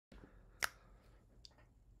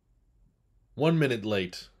1 minute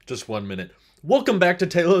late. Just 1 minute. Welcome back to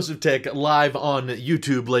Tailosive Tech live on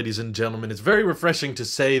YouTube, ladies and gentlemen. It's very refreshing to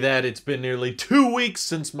say that. It's been nearly 2 weeks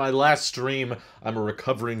since my last stream. I'm a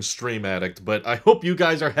recovering stream addict, but I hope you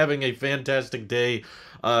guys are having a fantastic day.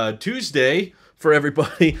 Tuesday for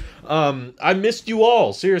everybody. I missed you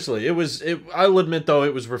all. Seriously, I'll admit though,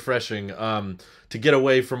 it was refreshing to get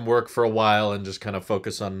away from work for a while and just kind of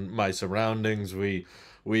focus on my surroundings. We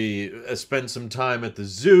spent some time at the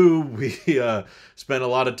zoo. We spent a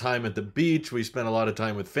lot of time at the beach. We spent a lot of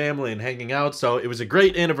time with family and hanging out. So it was a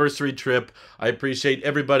great anniversary trip. I appreciate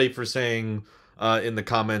everybody for saying in the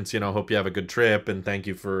comments, hope you have a good trip, and thank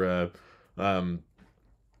you for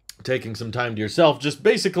taking some time to yourself. Just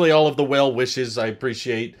basically all of the well wishes. I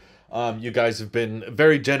appreciate. You guys have been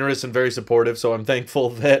very generous and very supportive, so I'm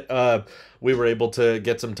thankful that we were able to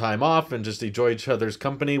get some time off and just enjoy each other's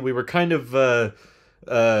company. We were kind of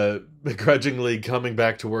begrudgingly coming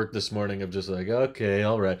back to work this morning of just like, okay,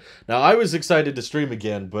 all right. Now, I was excited to stream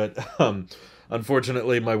again, but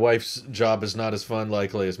unfortunately my wife's job is not as fun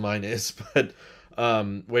likely as mine is. But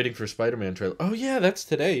waiting for Spider-Man trailer. Oh yeah, that's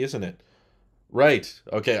today, isn't it? Right.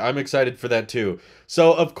 Okay, I'm excited for that too.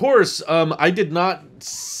 So, of course, I did not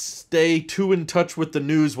stay too in touch with the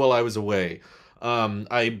news while I was away.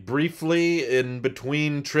 I briefly, in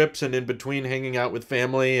between trips and in between hanging out with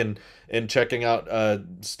family and checking out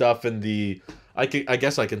stuff in the... I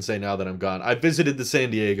guess I can say now that I'm gone. I visited the San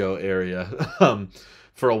Diego area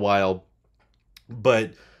for a while,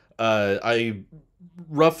 but I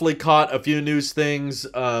roughly caught a few news things,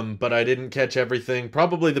 but I didn't catch everything.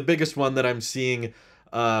 Probably the biggest one that I'm seeing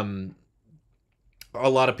a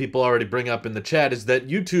lot of people already bring up in the chat is that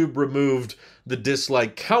YouTube removed the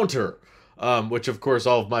dislike counter, which of course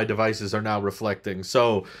all of my devices are now reflecting.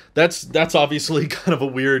 So that's obviously kind of a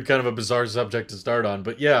weird, kind of a bizarre subject to start on.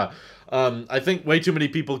 But yeah, I think way too many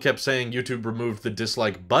people kept saying YouTube removed the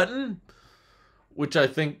dislike button, which I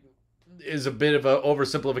think is a bit of an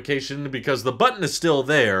oversimplification, because the button is still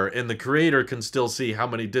there and the creator can still see how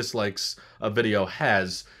many dislikes a video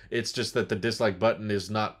has. It's just that the dislike button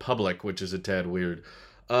is not public, which is a tad weird.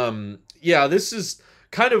 Yeah, this is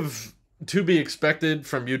kind of to be expected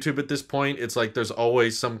from YouTube at this point. It's like there's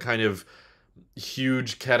always some kind of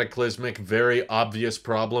huge, cataclysmic, very obvious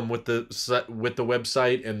problem with the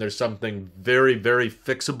website, and there's something very, very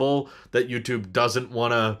fixable that YouTube doesn't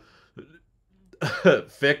want to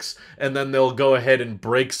fix, and then they'll go ahead and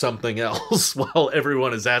break something else while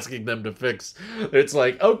everyone is asking them to fix. It's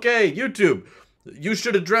like, okay, YouTube, you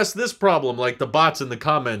should address this problem, like the bots in the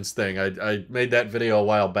comments thing. I made that video a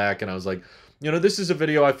while back, and I was like, this is a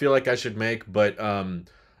video I feel like I should make, but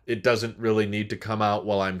it doesn't really need to come out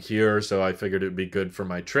while I'm here, so I figured it would be good for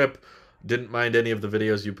my trip. Didn't mind any of the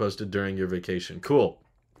videos you posted during your vacation. Cool.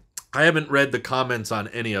 I haven't read the comments on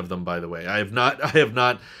any of them, by the way. I have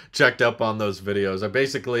not checked up on those videos. I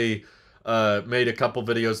basically made a couple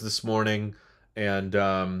videos this morning and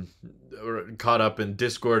caught up in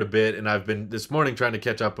Discord a bit, and I've been this morning trying to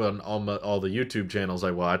catch up on all the YouTube channels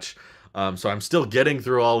I watch. So I'm still getting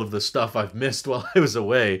through all of the stuff I've missed while I was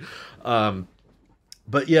away.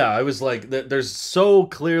 But yeah, I was like, there's so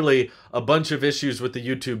clearly a bunch of issues with the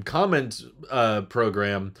YouTube comment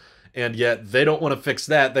program, and yet they don't want to fix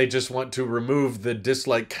that. They just want to remove the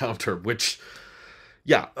dislike counter, which,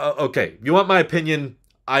 yeah, okay. You want my opinion?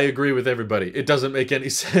 I agree with everybody. It doesn't make any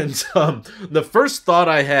sense. The first thought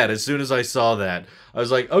I had as soon as I saw that, I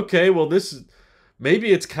was like, okay, well,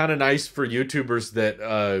 maybe it's kind of nice for YouTubers that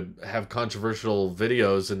have controversial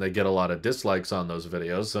videos and they get a lot of dislikes on those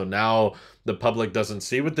videos. So now the public doesn't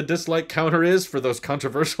see what the dislike counter is for those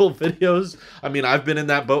controversial videos. I mean, I've been in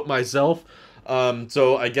that boat myself.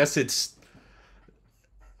 So I guess it's,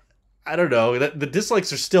 I don't know, the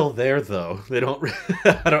dislikes are still there though. They don't,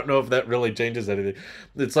 I don't know if that really changes anything.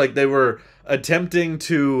 It's like they were attempting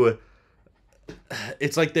to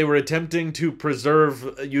preserve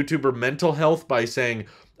YouTuber mental health by saying,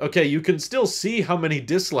 okay, you can still see how many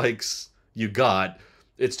dislikes you got.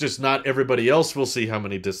 It's just not everybody else will see how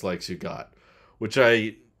many dislikes you got, which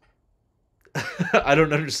I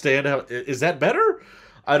don't understand. How is that better?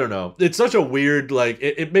 I don't know. It's such a weird, like,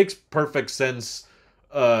 it makes perfect sense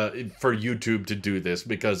for YouTube to do this,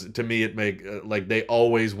 because to me it like they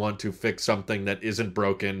always want to fix something that isn't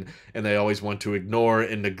broken, and they always want to ignore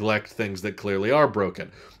and neglect things that clearly are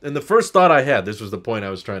broken. And the first thought I had, this was the point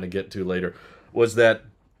I was trying to get to later, was that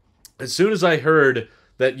as soon as I heard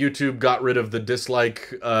that YouTube got rid of the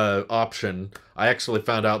dislike option, I actually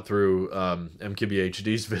found out through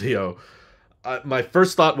MKBHD's video, my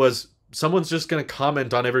first thought was, someone's just going to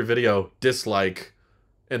comment on every video, dislike,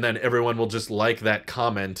 and then everyone will just like that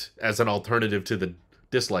comment as an alternative to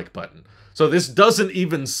dislike button. So this doesn't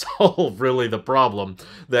even solve really the problem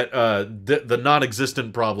that the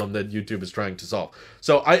non-existent problem that YouTube is trying to solve.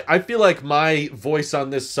 So I feel like my voice on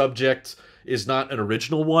this subject is not an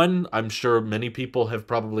original one. I'm sure many people have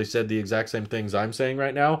probably said the exact same things I'm saying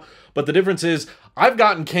right now. But the difference is I've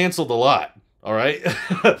gotten canceled a lot. All right.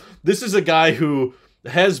 This is a guy who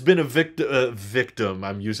has been a victim.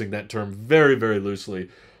 I'm using that term very, very loosely.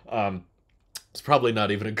 It's probably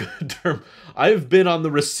not even a good term. I've been on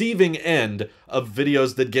the receiving end of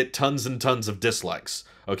videos that get tons and tons of dislikes.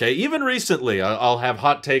 Okay, even recently, I'll have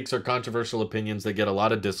hot takes or controversial opinions that get a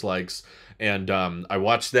lot of dislikes, and I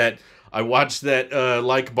watched that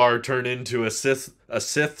like bar turn into a Sith's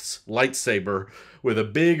lightsaber with a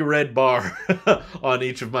big red bar on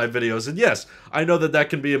each of my videos. And yes, I know that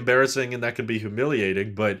can be embarrassing and that can be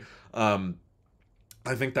humiliating, but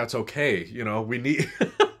I think that's okay. You know, we need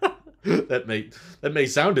that may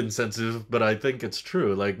sound insensitive, but I think it's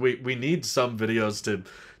true. Like we need some videos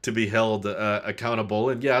to be held accountable.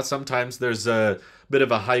 And yeah, sometimes there's a bit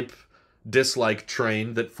of a hype dislike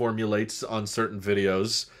train that formulates on certain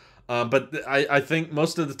videos. But I think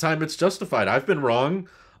most of the time it's justified. I've been wrong.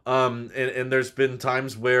 And there's been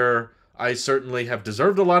times where I certainly have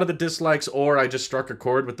deserved a lot of the dislikes, or I just struck a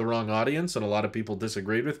chord with the wrong audience and a lot of people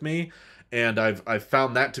disagreed with me. And I've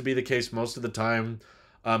found that to be the case most of the time.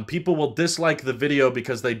 People will dislike the video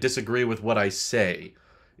because they disagree with what I say.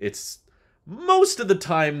 It's most of the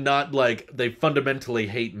time not like they fundamentally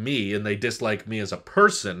hate me and they dislike me as a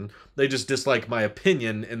person. They just dislike my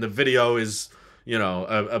opinion, and the video is, you know,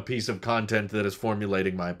 a piece of content that is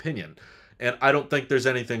formulating my opinion. And I don't think there's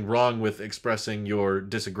anything wrong with expressing your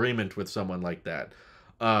disagreement with someone like that.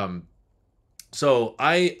 So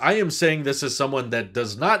I am saying this as someone that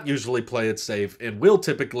does not usually play it safe and will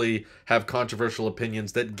typically have controversial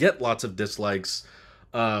opinions that get lots of dislikes.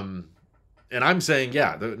 And I'm saying,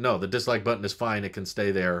 yeah, the dislike button is fine. It can stay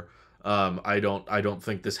there. I don't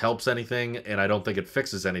think this helps anything, and I don't think it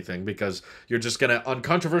fixes anything, because you're just gonna, on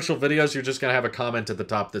controversial videos, you're just gonna have a comment at the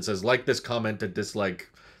top that says, like this comment and dislike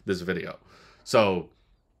this video. So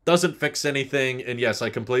doesn't fix anything. And yes,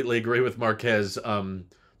 I completely agree with Marquez.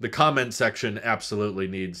 The comment section absolutely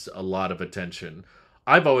needs a lot of attention.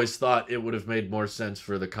 I've always thought it would have made more sense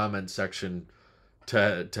for the comment section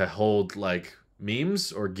to hold like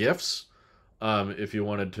memes or GIFs. If you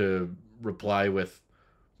wanted to reply with,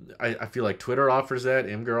 I feel like Twitter offers that,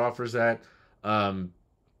 Imgur offers that.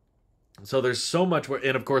 So there's so much where,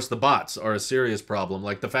 and of course the bots are a serious problem.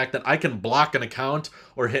 Like the fact that I can block an account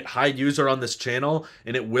or hit hide user on this channel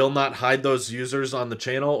and it will not hide those users on the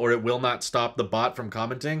channel, or it will not stop the bot from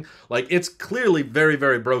commenting. Like it's clearly very,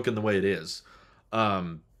 very broken the way it is.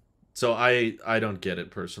 So I don't get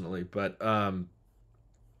it personally, but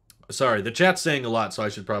sorry, the chat's saying a lot, so I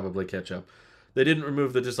should probably catch up. They didn't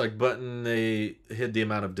remove the dislike button. They hid the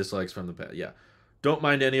amount of dislikes from the past. Yeah. Don't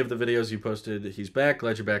mind any of the videos you posted. He's back.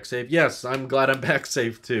 Glad you're back safe. Yes, I'm glad I'm back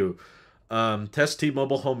safe too. Test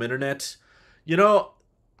T-Mobile home internet. You know,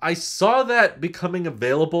 I saw that becoming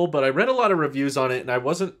available, but I read a lot of reviews on it and I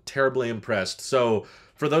wasn't terribly impressed. So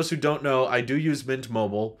for those who don't know, I do use Mint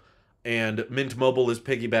Mobile, and Mint Mobile is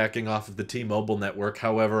piggybacking off of the T-Mobile network.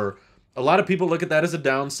 However, a lot of people look at that as a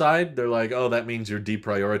downside. They're like, oh, that means you're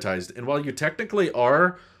deprioritized. And while you technically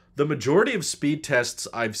are, the majority of speed tests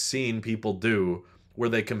I've seen people do where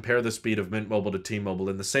they compare the speed of Mint Mobile to T-Mobile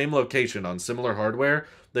in the same location on similar hardware,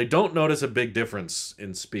 they don't notice a big difference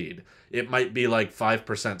in speed. It might be like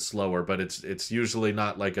 5% slower, but it's usually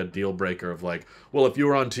not like a deal breaker of like, well, if you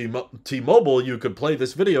were on T-Mobile, you could play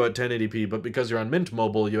this video at 1080p, but because you're on Mint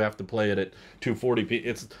Mobile, you have to play it at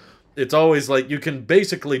 240p. It's always like you can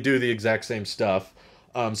basically do the exact same stuff.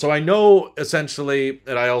 So I know essentially,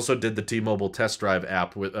 and I also did the T-Mobile test drive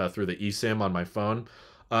app with through the eSIM on my phone.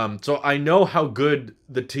 So I know how good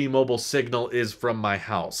the T-Mobile signal is from my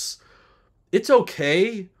house. It's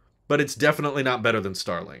okay, but it's definitely not better than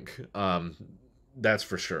Starlink. That's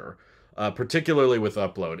for sure. Particularly with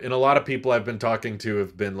upload. And a lot of people I've been talking to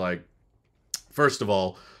have been like, first of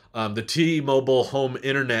all, the T-Mobile home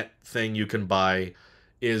internet thing you can buy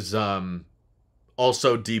is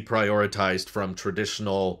also deprioritized from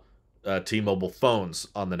traditional T-Mobile phones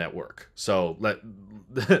on the network. So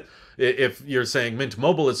if you're saying Mint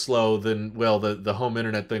Mobile is slow, then, well, the home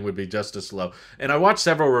internet thing would be just as slow. And I watched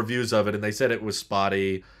several reviews of it, and they said it was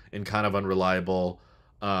spotty and kind of unreliable.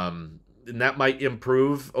 And that might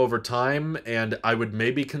improve over time, and I would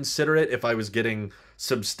maybe consider it if I was getting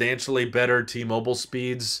substantially better T-Mobile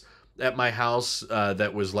speeds at my house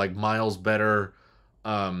that was like miles better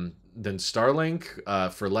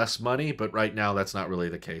Starlink for less money, but right now that's not really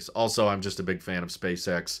the case. Also, I'm just a big fan of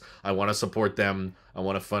SpaceX. I want to support them. I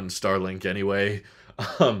want to fund Starlink anyway.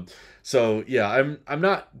 Um, so yeah, I'm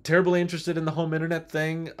not terribly interested in the home internet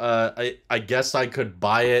thing. I guess I could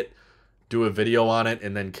buy it, do a video on it,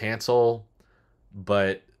 and then cancel,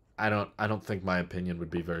 but I don't think my opinion would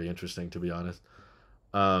be very interesting, to be honest.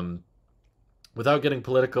 Um, Without getting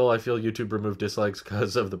political, I feel YouTube removed dislikes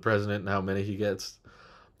because of the president and how many he gets.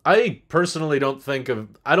 I personally I don't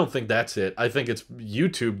think that's it. I think it's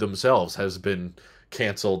YouTube themselves has been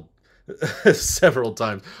canceled several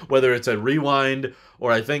times, whether it's a rewind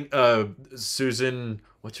or I think Susan,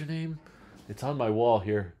 what's her name? It's on my wall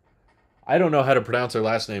here. I don't know how to pronounce her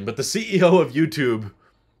last name, but the CEO of YouTube,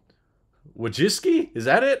 Wojcicki? Is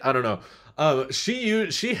that it? I don't know.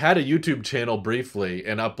 She had a YouTube channel briefly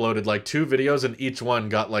and uploaded like 2 videos, and each one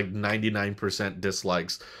got like 99%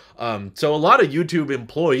 dislikes. So a lot of YouTube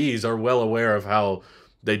employees are well aware of how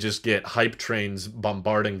they just get hype trains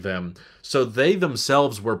bombarding them. So they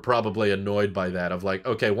themselves were probably annoyed by that. Of like,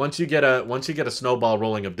 okay, once you get a snowball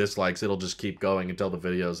rolling of dislikes, it'll just keep going until the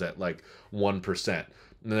video's at like 1%.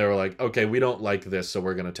 And they were like, okay, we don't like this, so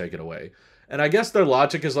we're gonna take it away. And I guess their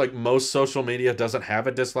logic is like most social media doesn't have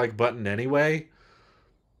a dislike button anyway,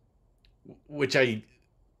 which I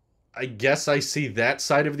guess I see that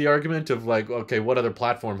side of the argument of like, okay, what other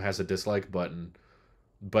platform has a dislike button?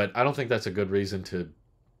 But I don't think that's a good reason to.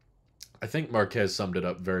 I think Marquez summed it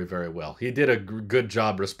up very, very well. He did a good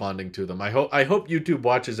job responding to them. I hope YouTube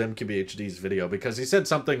watches MKBHD's video, because he said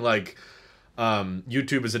something like,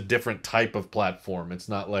 YouTube is a different type of platform. It's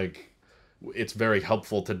not like it's very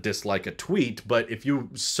helpful to dislike a tweet, but if you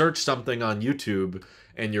search something on YouTube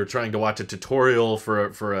and you're trying to watch a tutorial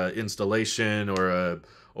for a installation or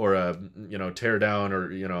a tear down,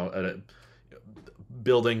 or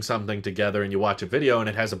building something together, and you watch a video and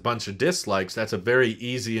it has a bunch of dislikes, that's a very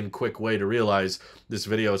easy and quick way to realize this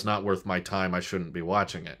video is not worth my time. I shouldn't be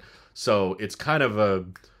watching it. So it's kind of a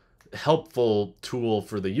helpful tool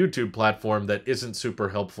for the YouTube platform that isn't super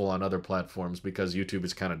helpful on other platforms, because YouTube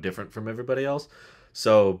is kind of different from everybody else.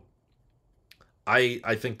 So I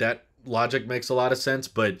think that logic makes a lot of sense.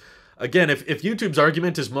 But again, if YouTube's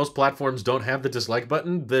argument is most platforms don't have the dislike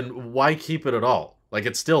button, then why keep it at all? Like,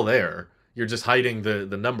 it's still there. You're just hiding the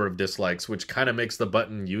number of dislikes, which kind of makes the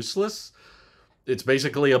button useless. It's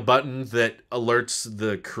basically a button that alerts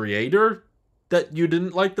the creator that you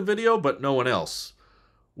didn't like the video, but no one else.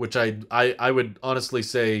 Which I would honestly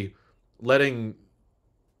say letting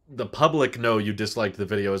the public know you disliked the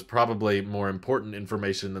video is probably more important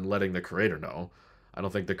information than letting the creator know. I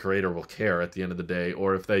don't think the creator will care at the end of the day,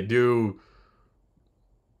 or if they do,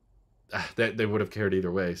 they would have cared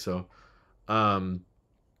either way. So,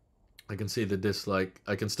 I can see the dislike.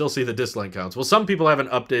 I can still see the dislike counts. Well, some people haven't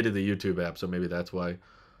updated the YouTube app, so maybe that's why.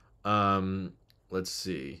 Let's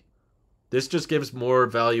see. This just gives more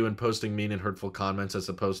value in posting mean and hurtful comments as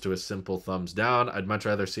opposed to a simple thumbs down. I'd much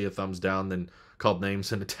rather see a thumbs down than called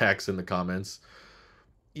names and attacks in the comments.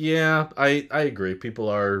 Yeah, I agree. People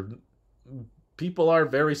are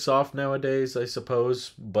very soft nowadays, I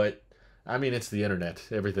suppose, but I mean, it's the internet.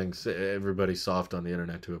 Everybody's soft on the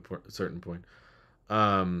internet to a certain point.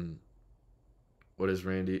 What is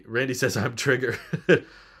Randy? Randy says I'm triggered.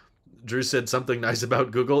 Drew said something nice about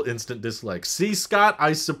Google, instant dislike. See, Scott,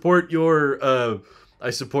 I support your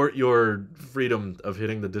freedom of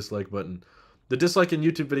hitting the dislike button. The dislike in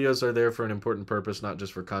YouTube videos are there for an important purpose, not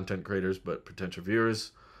just for content creators, but potential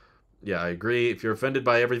viewers. Yeah, I agree. If you're offended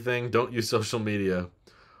by everything, don't use social media.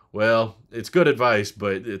 Well, it's good advice,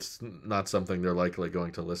 but it's not something they're likely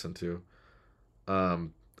going to listen to.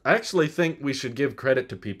 I actually think we should give credit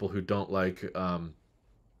to people who don't like...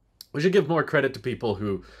 we should give more credit to people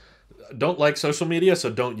who don't like social media, so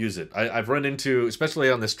don't use it. I've run into, especially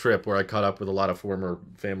on this trip where I caught up with a lot of former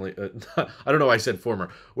family, I don't know why I said former,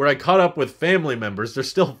 where I caught up with family members. They're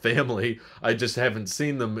still family. I just haven't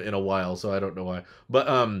seen them in a while, so I don't know why. But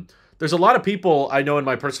there's a lot of people I know in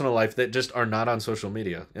my personal life that just are not on social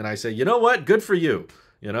media. And I say, you know what? Good for you.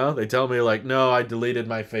 You know, they tell me like, no, I deleted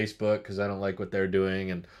my Facebook because I don't like what they're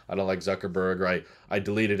doing, and I don't like Zuckerberg, or I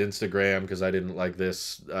deleted Instagram because I didn't like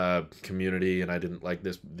this community and I didn't like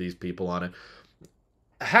these people on it.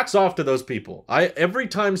 Hats off to those people. Every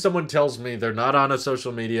time someone tells me they're not on a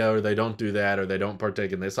social media, or they don't do that, or they don't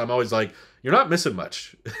partake in this, I'm always like, you're not missing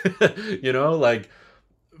much. You know, like,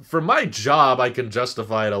 for my job, I can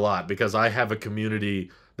justify it a lot because I have a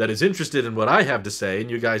community that is interested in what I have to say, and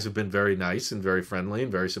you guys have been very nice and very friendly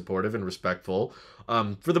and very supportive and respectful.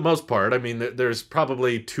 For the most part, I mean, there's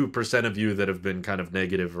probably 2% of you that have been kind of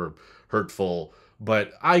negative or hurtful,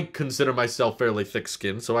 But I consider myself fairly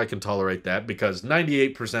thick-skinned, so I can tolerate that because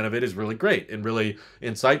 98% of it is really great and really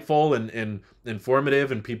insightful and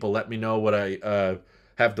informative, and people let me know what I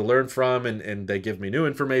have to learn from, and they give me new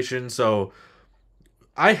information. So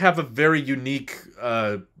I have a very unique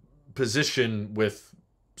position with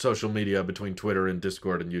social media between Twitter and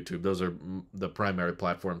Discord and YouTube. Those are the primary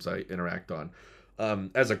platforms I interact on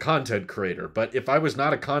as a content creator. But if I was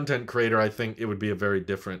not a content creator, I think it would be a very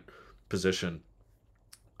different position.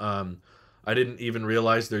 I didn't even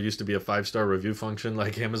realize there used to be a 5-star review function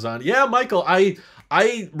like Amazon. Yeah, Michael, I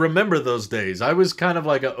remember those days. I was kind of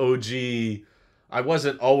like an OG. I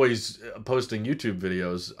wasn't always posting YouTube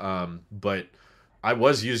videos, but I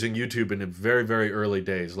was using YouTube in the very, very early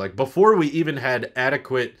days. Like before we even had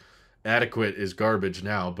adequate is garbage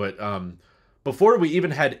now, but before we even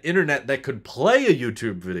had internet that could play a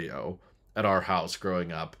YouTube video at our house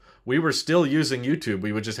growing up, we were still using YouTube.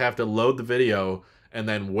 We would just have to load the video and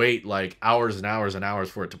then wait like hours and hours and hours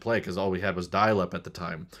for it to play because all we had was dial-up at the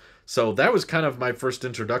time. So that was kind of my first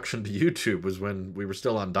introduction to YouTube, was when we were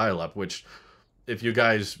still on dial-up, which, if you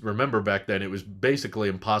guys remember back then, it was basically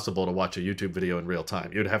impossible to watch a YouTube video in real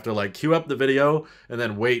time. You'd have to like queue up the video and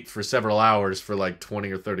then wait for several hours for like 20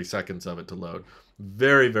 or 30 seconds of it to load.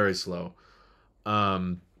 Very, very slow.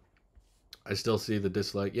 I still see the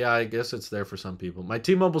dislike. Yeah, I guess it's there for some people. My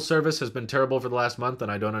T-Mobile service has been terrible for the last month,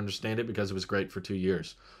 and I don't understand it because it was great for 2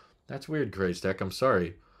 years. That's weird, Crazy Tech. I'm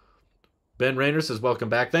sorry. Ben Rayner says, welcome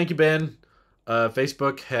back. Thank you, Ben.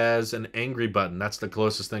 Facebook has an angry button. That's the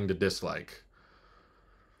closest thing to dislike.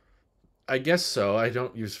 I guess so. I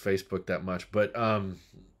don't use Facebook that much, but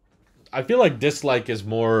I feel like dislike is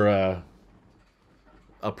more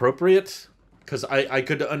appropriate, because I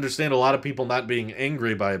could understand a lot of people not being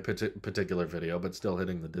angry by a particular video, but still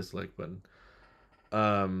hitting the dislike button.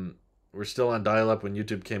 We're still on dial-up when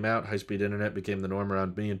YouTube came out. High-speed internet became the norm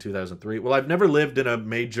around me in 2003. Well, I've never lived in a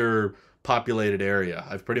major populated area.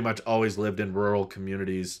 I've pretty much always lived in rural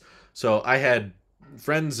communities. So I had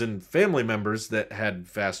friends and family members that had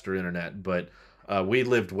faster internet, but we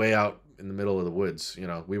lived way out in the middle of the woods. You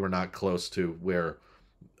know, we were not close to where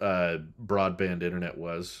broadband internet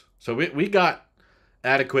was. So we got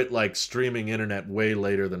adequate like streaming internet way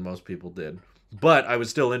later than most people did. But I was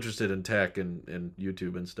still interested in tech and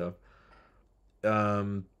YouTube and stuff.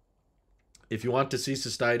 If you want to see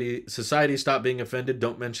society stop being offended,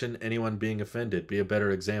 don't mention anyone being offended. Be a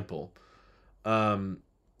better example.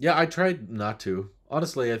 Yeah, I tried not to.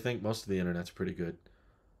 Honestly, I think most of the internet's pretty good.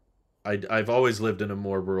 I've always lived in a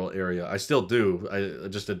more rural area. I still do.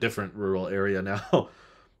 Just a different rural area now.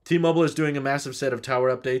 T-Mobile is doing a massive set of tower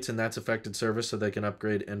updates, and that's affected service, so they can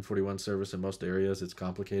upgrade N41 service in most areas. It's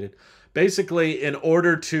complicated. Basically, in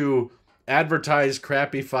order to advertise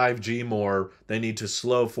crappy 5G more, they need to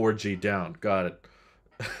slow 4G down. Got it.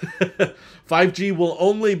 5G will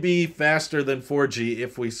only be faster than 4G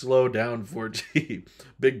if we slow down 4G.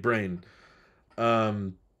 Big brain.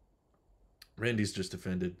 Randy's just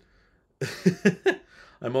offended.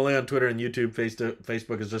 I'm only on Twitter and YouTube.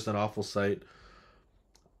 Facebook is just an awful site.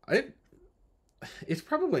 It's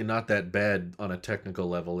probably not that bad on a technical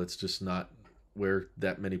level. It's just not where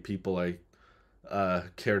that many people I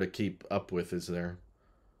care to keep up with is there.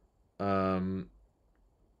 But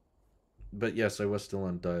yes, I was still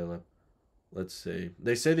on dial-up. Let's see.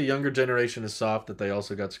 They say the younger generation is soft, that they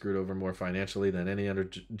also got screwed over more financially than any other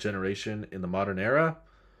generation in the modern era.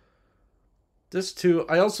 This too,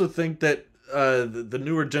 I also think that the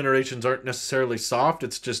newer generations aren't necessarily soft.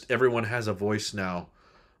 It's just everyone has a voice now.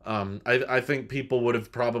 I think people would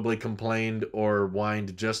have probably complained or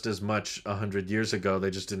whined just as much 100 years ago. They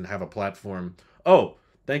just didn't have a platform. Oh,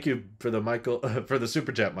 thank you for the for the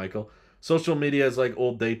super chat, Michael. Social media is like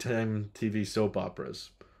old daytime TV soap operas.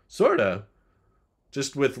 Sorta.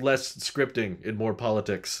 Just with less scripting and more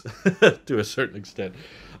politics to a certain extent.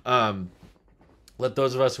 Let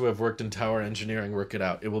those of us who have worked in tower engineering work it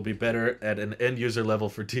out. It will be better at an end user level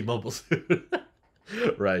for T-Mobile soon.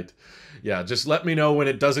 Right. Yeah, just let me know when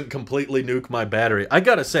it doesn't completely nuke my battery. I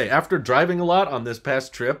gotta say, after driving a lot on this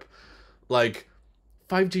past trip, like,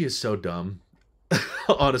 5G is so dumb.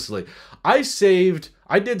 Honestly. I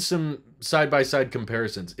did some side-by-side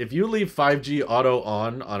comparisons. If you leave 5G auto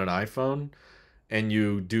on an iPhone and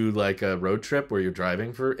you do like a road trip where you're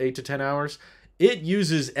driving for 8 to 10 hours, it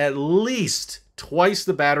uses at least twice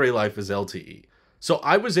the battery life as LTE. So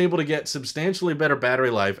I was able to get substantially better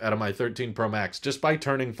battery life out of my 13 Pro Max just by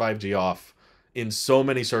turning 5G off in so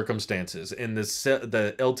many circumstances. And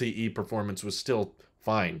the LTE performance was still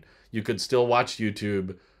fine. You could still watch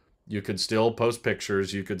YouTube. You could still post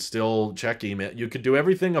pictures. You could still check email. You could do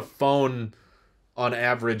everything a phone on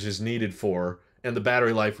average is needed for. and the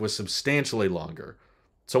battery life was substantially longer.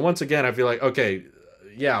 So once again, I feel like, okay,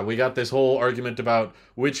 yeah, we got this whole argument about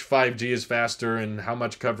which 5G is faster and how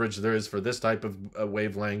much coverage there is for this type of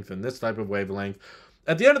wavelength and this type of wavelength.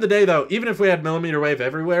 At the end of the day, though, even if we had millimeter wave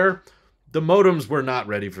everywhere, the modems were not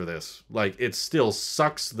ready for this. Like, it still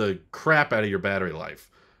sucks the crap out of your battery life.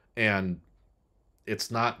 And it's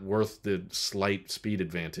not worth the slight speed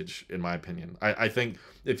advantage, in my opinion. I think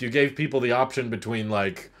if you gave people the option between,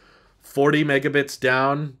 like, 40 megabits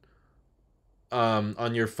down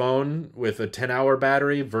on your phone with a 10-hour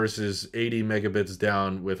battery versus 80 megabits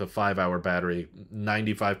down with a 5-hour battery,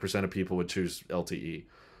 95% of people would choose LTE.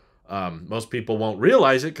 Most people won't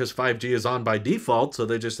realize it because 5G is on by default, so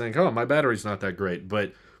they just think, oh, my battery's not that great.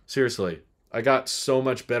 But seriously, I got so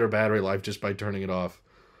much better battery life just by turning it off.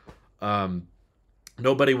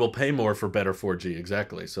 Nobody will pay more for better 4G,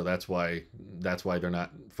 exactly. So that's why they're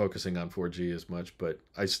not focusing on 4G as much. But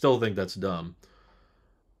I still think that's dumb.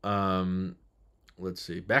 Let's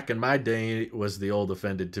see. Back in my day was the old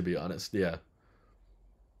offended, to be honest. Yeah.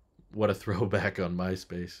 What a throwback on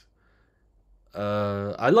MySpace.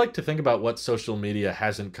 I like to think about what social media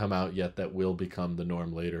hasn't come out yet that will become the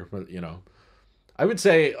norm later. You know, I would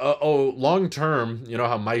say, long term, you know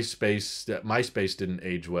how MySpace didn't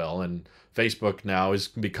age well, and Facebook now is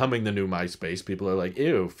becoming the new MySpace. People are like,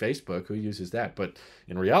 ew, Facebook, who uses that? But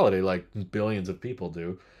in reality, like, billions of people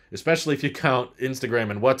do, especially if you count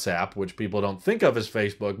Instagram and WhatsApp, which people don't think of as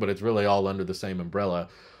Facebook, but it's really all under the same umbrella.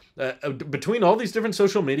 Between all these different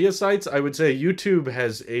social media sites, I would say YouTube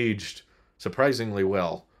has aged surprisingly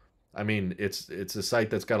well. I mean, it's a site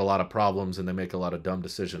that's got a lot of problems and they make a lot of dumb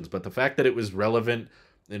decisions. But the fact that it was relevant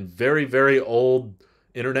in very, very old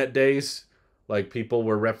internet days, like people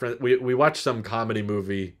were we watched some comedy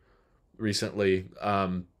movie recently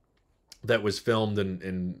that was filmed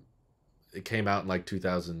in it came out in like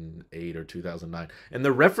 2008 or 2009. And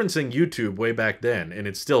they're referencing YouTube way back then, and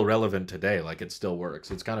it's still relevant today. Like, it still works.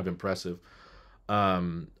 It's kind of impressive.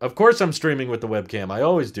 Of course I'm streaming with the webcam. I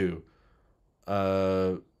always do.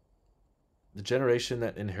 The generation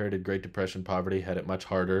that inherited Great Depression poverty had it much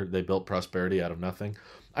harder. They built prosperity out of nothing.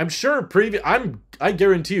 I'm sure I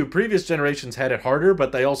guarantee you previous generations had it harder,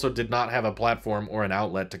 but they also did not have a platform or an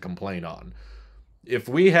outlet to complain on. If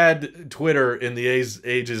we had Twitter in the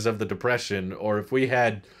ages of the Depression, or if we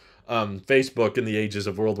had Facebook in the ages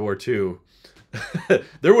of World War II,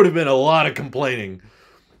 there would have been a lot of complaining.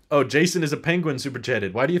 Oh, Jason is a penguin super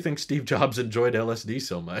chatted. Why do you think Steve Jobs enjoyed LSD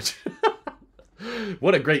so much?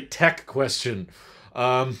 What a great tech question.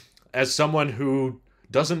 As someone who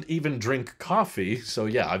doesn't even drink coffee, so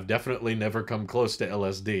yeah, I've definitely never come close to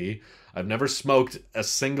LSD. I've never smoked a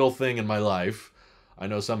single thing in my life. I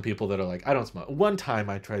know some people that are like, I don't smoke. One time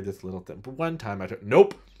I tried this little thing, but one time I tried.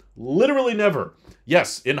 Nope. Literally never.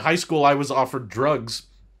 Yes, in high school I was offered drugs,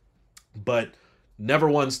 but never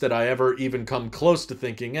once did I ever even come close to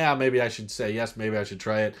thinking, yeah, maybe I should say yes, maybe I should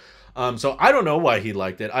try it. So I don't know why he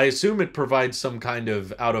liked it. I assume it provides some kind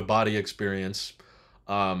of out-of-body experience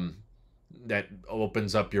that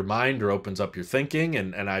opens up your mind or opens up your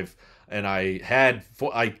thinking. I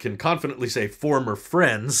can confidently say former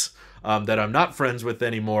friends that I'm not friends with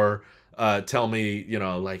anymore tell me, you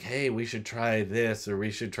know, like, hey, we should try this or we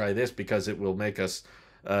should try this because it will make us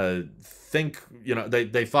think, you know,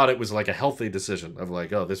 they thought it was like a healthy decision of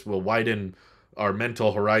like, oh, this will widen our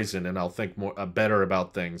mental horizon and I'll think more better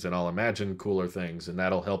about things and I'll imagine cooler things and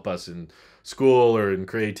that'll help us in school or in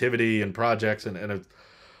creativity and projects. And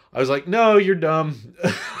I was like, no, you're dumb.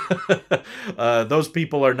 Those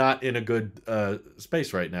people are not in a good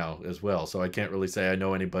space right now as well. So I can't really say I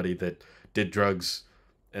know anybody that did drugs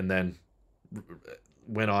and then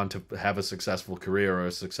went on to have a successful career or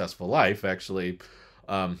a successful life. Actually,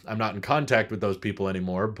 I'm not in contact with those people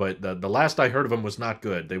anymore, but the last I heard of them was not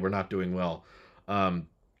good. They were not doing well.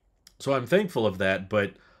 So I'm thankful of that,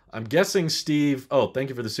 but I'm guessing Steve... Oh, thank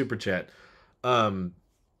you for the super chat. I'm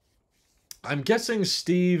guessing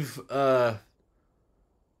Steve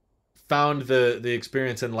found the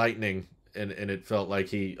experience enlightening, and it felt like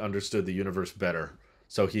he understood the universe better.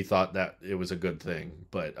 So he thought that it was a good thing.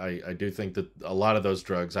 But I do think that a lot of those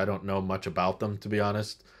drugs, I don't know much about them, to be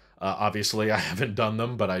honest. Obviously, I haven't done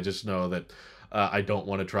them, but I just know that I don't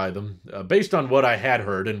want to try them. Based on what I had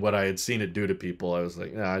heard and what I had seen it do to people, I was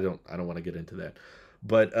like, nah, I don't want to get into that.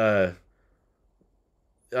 But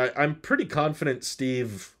I'm pretty confident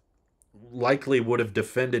Steve likely would have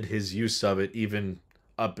defended his use of it even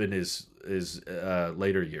up in his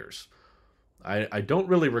later years. I don't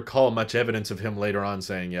really recall much evidence of him later on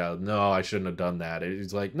saying, yeah, no, I shouldn't have done that.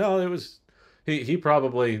 He's like, no, it was... He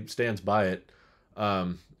probably stands by it.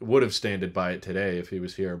 Would have standed by it today if he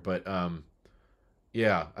was here. But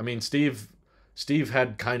Yeah, I mean, Steve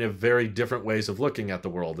had kind of very different ways of looking at the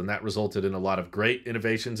world, and that resulted in a lot of great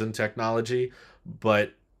innovations in technology,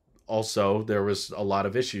 but also there was a lot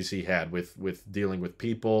of issues he had with dealing with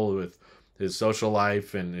people, with his social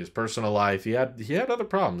life and his personal life. He had other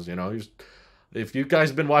problems, you know. If you guys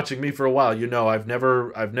have been watching me for a while, you know I've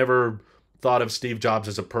never thought of Steve Jobs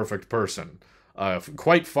as a perfect person.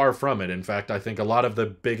 Quite far from it. In fact, I think a lot of the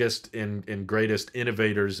biggest and greatest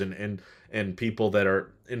innovators and people that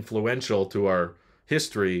are influential to our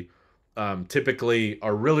history typically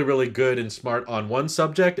are really, really good and smart on one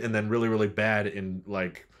subject, and then really, really bad in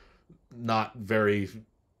like not very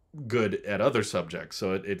good at other subjects.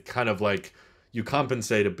 So it kind of like you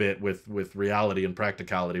compensate a bit with reality and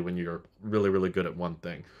practicality when you're really, really good at one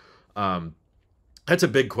thing. Um, that's a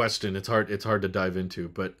big question. It's hard to dive into,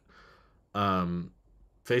 but um,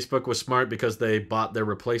 Facebook was smart because they bought their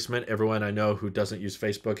replacement. Everyone I know who doesn't use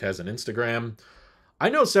Facebook has an Instagram. I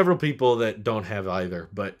know several people that don't have either,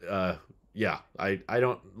 but yeah, I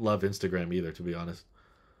don't love Instagram either, to be honest.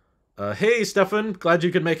 Hey, Stefan, glad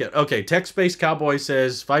you could make it. Okay, Tech Space Cowboy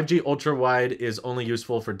says 5G ultra wide is only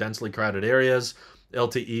useful for densely crowded areas.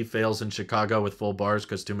 LTE fails in Chicago with full bars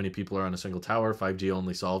because too many people are on a single tower. 5G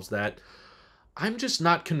only solves that. I'm just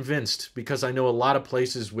not convinced because I know a lot of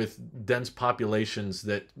places with dense populations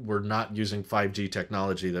that were not using 5G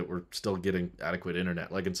technology that were still getting adequate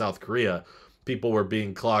internet. Like in South Korea, people were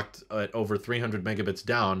being clocked at over 300 megabits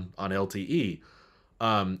down on LTE.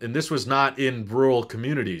 And this was not in rural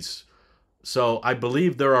communities. So I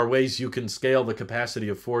believe there are ways you can scale the capacity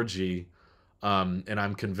of 4G. And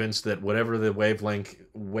I'm convinced that whatever the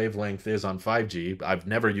wavelength is on 5G, I've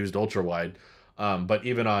never used ultra wide, but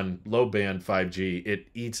even on low band 5G, it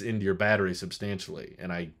eats into your battery substantially.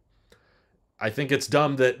 And I think it's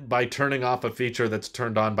dumb that by turning off a feature that's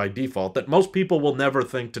turned on by default, that most people will never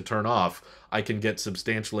think to turn off, I can get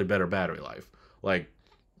substantially better battery life. Like,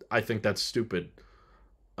 I think that's stupid.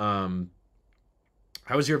 Um,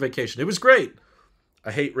 how was your vacation? It was great.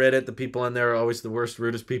 I hate Reddit. The people on there are always the worst,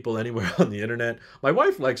 rudest people anywhere on the internet. My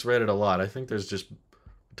wife likes Reddit a lot. I think there's just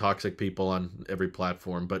toxic people on every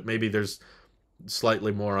platform, but maybe there's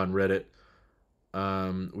slightly more on Reddit.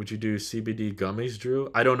 Would you do CBD gummies, Drew?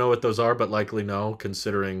 I don't know what those are, but likely no,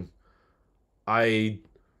 considering I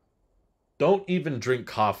don't even drink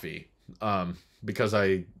coffee. Because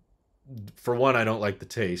for one, I don't like the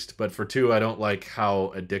taste, but for two, I don't like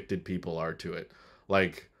how addicted people are to it.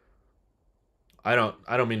 Like, I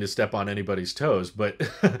don't mean to step on anybody's toes, but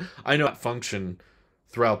I know not function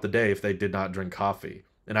throughout the day if they did not drink coffee.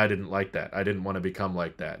 And I didn't like that. I didn't want to become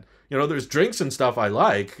like that. You know, there's drinks and stuff I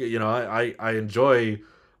like. You know, I enjoy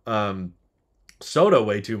um, soda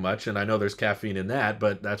way too much, and I know there's caffeine in that,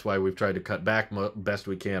 but that's why we've tried to cut back best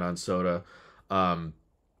we can on soda. Um,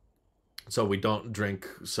 so we don't drink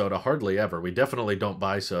soda hardly ever. We definitely don't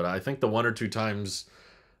buy soda. I think the one or two times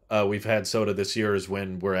we've had soda this year is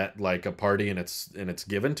when we're at like a party and it's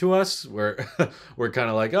given to us. We're kind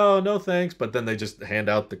of like, oh no thanks, but then they just hand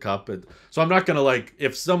out the cup. So I'm not gonna like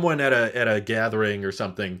if someone at a gathering or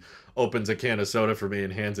something opens a can of soda for me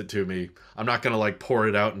and hands it to me, I'm not gonna like pour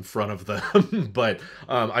it out in front of them. But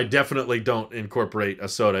I definitely don't incorporate a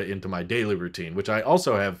soda into my daily routine, which I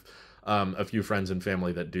also have a few friends and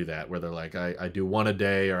family that do that, where they're like, I do one a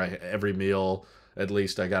day or every meal at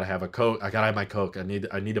least I gotta have a Coke. I gotta have my Coke. I need a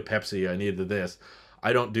Pepsi. I need this.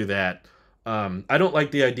 I don't do that. I don't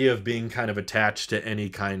like the idea of being kind of attached to any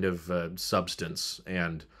kind of substance,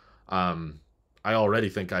 and um, I already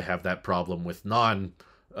think I have that problem with non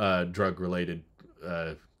drug related.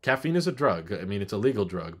 Caffeine is a drug. I mean, it's a legal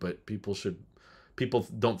drug, but people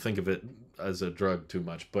don't think of it as a drug too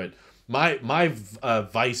much. But my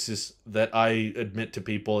vices that I admit to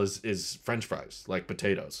people is French fries, like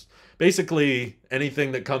potatoes. Basically,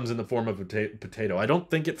 anything that comes in the form of a potato. I don't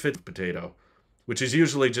think it fits potato, which is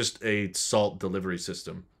usually just a salt delivery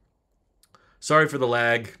system. Sorry for the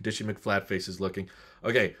lag. Dishy McFlatface is looking.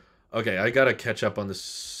 Okay, okay, I gotta catch up on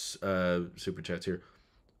this super chats here.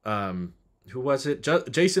 Who was it?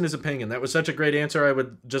 Jason is a penguin. That was such a great answer. I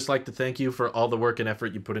would just like to thank you for all the work and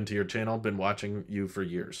effort you put into your channel. Been watching you for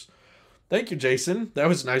years. Thank you, Jason. That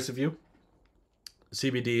was nice of you.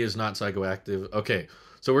 CBD is not psychoactive. Okay,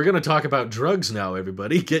 so we're gonna talk about drugs now.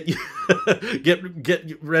 Everybody, get you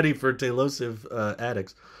get ready for Tailosive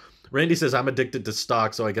addicts. Randy says I'm addicted to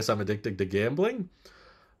stock, so I guess I'm addicted to gambling.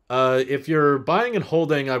 If you're buying and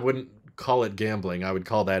holding, I wouldn't call it gambling. I would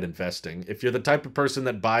call that investing. If you're the type of person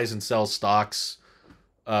that buys and sells stocks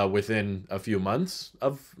within a few months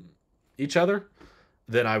of each other,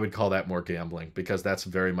 then I would call that more gambling, because that's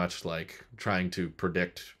very much like trying to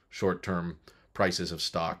predict short-term prices of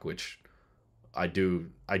stock, which I do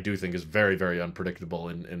think is very, very unpredictable.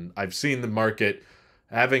 And I've seen the market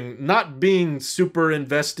having not being super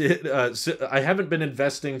invested. I haven't been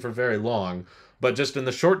investing for very long, but just in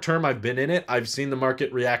the short term I've been in it, I've seen the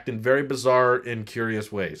market react in very bizarre and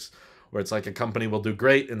curious ways. Where it's like a company will do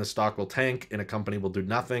great and the stock will tank, and a company will do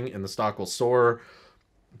nothing and the stock will soar.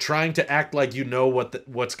 Trying to act like you know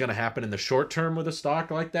what's going to happen in the short term with a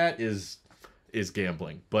stock like that is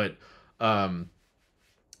gambling. But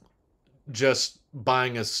just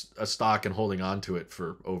buying a stock and holding on to it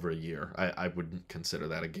for over a year, I wouldn't consider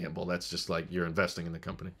that a gamble. That's just like you're investing in the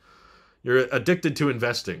company. You're addicted to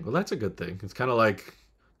investing. Well, that's a good thing. It's kind of like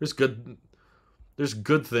there's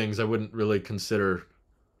good things I wouldn't really consider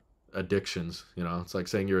addictions. You know, it's like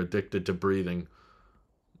saying you're addicted to breathing.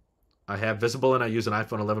 I have Visible and I use an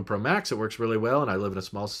iPhone 11 Pro Max. It works really well, and I live in a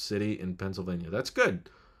small city in Pennsylvania. That's good.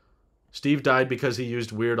 Steve died because he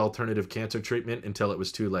used weird alternative cancer treatment until it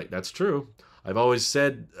was too late. That's true. I've always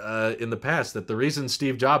said in the past that the reason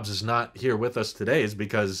Steve Jobs is not here with us today is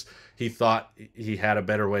because he thought he had a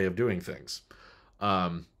better way of doing things.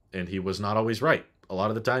 And he was not always right. A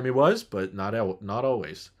lot of the time he was, but not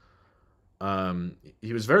always.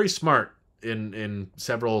 He was very smart in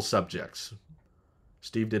several subjects.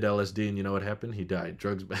 Steve did LSD, and you know what happened? He died.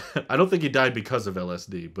 Drugs. I don't think he died because of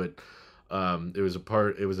LSD, but it was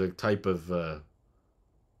a type of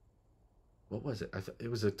what was it? It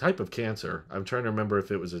was a type of cancer. I'm trying to remember if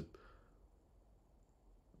it was it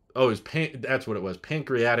was that's what it was,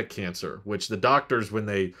 pancreatic cancer, which the doctors, when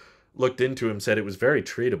they looked into him, said it was very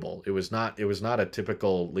treatable. It was not a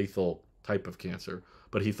typical lethal type of cancer,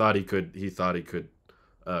 but he thought he could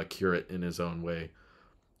cure it in his own way.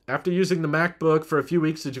 After using the MacBook for a few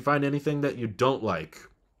weeks, did you find anything that you don't like?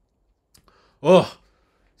 Oh,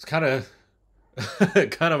 it's kind of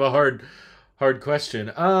kind of a hard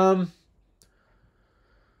question.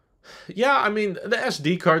 Yeah, I mean, the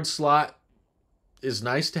SD card slot is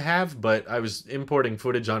nice to have, but I was importing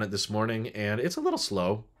footage on it this morning and it's a little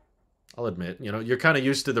slow. I'll admit, you know, you're kind of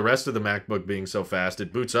used to the rest of the MacBook being so fast.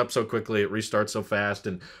 It boots up so quickly, it restarts so fast,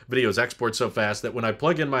 and videos export so fast that when I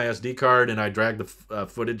plug in my SD card and I drag the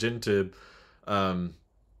footage into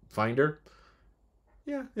Finder,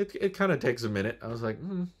 yeah, it kind of takes a minute. I was like,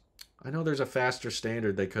 I know there's a faster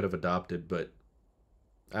standard they could have adopted, but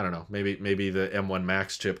I don't know. Maybe the M1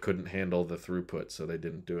 Max chip couldn't handle the throughput, so they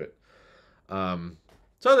didn't do it.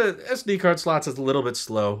 So the SD card slots is a little bit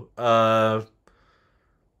slow.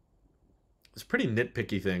 It's pretty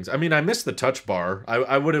nitpicky things. I mean, I miss the touch bar.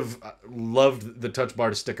 I would have loved the touch bar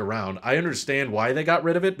to stick around. I understand why they got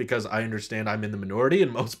rid of it, because I understand I'm in the minority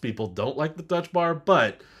and most people don't like the touch bar.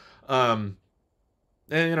 But, and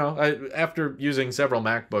you know, after using several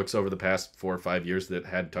MacBooks over the past 4 or 5 years that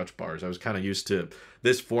had touch bars, I was kind of used to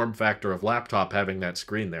this form factor of laptop having that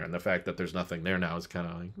screen there. And the fact that there's nothing there now is kind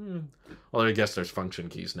of like, well, I guess there's function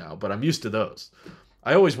keys now, but I'm used to those.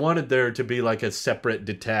 I always wanted there to be like a separate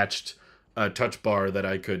detached touch bar that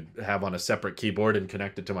I could have on a separate keyboard and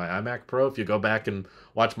connect it to my iMac Pro. If you go back and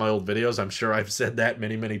watch my old videos, I'm sure I've said that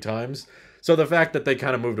many, many times. So the fact that they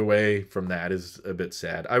kind of moved away from that is a bit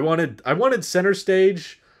sad. I wanted center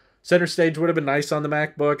stage. Center stage would have been nice on the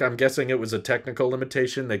MacBook. I'm guessing it was a technical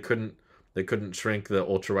limitation. They couldn't shrink the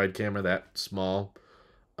ultra wide camera that small.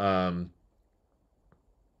 Yeah,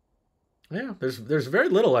 there's very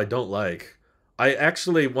little I don't like. I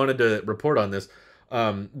actually wanted to report on this.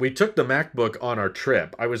 We took the MacBook on our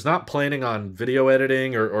trip. I was not planning on video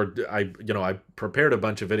editing or I prepared a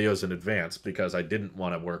bunch of videos in advance because I didn't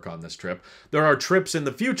want to work on this trip. There are trips in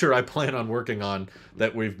the future I plan on working on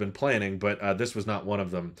that we've been planning, but this was not one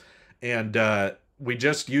of them. And we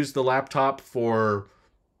just used the laptop for,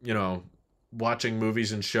 watching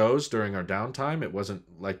movies and shows during our downtime. It wasn't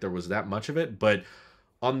like there was that much of it, but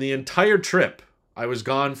on the entire trip, I was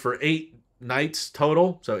gone for 8 nights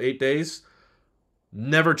total, so 8 days.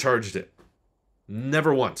 Never charged it.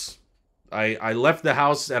 Never once. I left the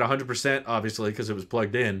house at 100%, obviously, because it was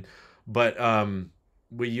plugged in. But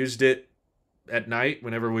we used it at night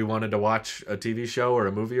whenever we wanted to watch a TV show or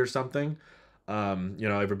a movie or something.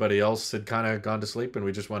 Everybody else had kind of gone to sleep and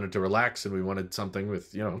we just wanted to relax and we wanted something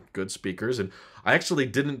with, good speakers. And I actually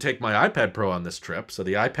didn't take my iPad Pro on this trip. So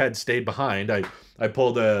the iPad stayed behind. I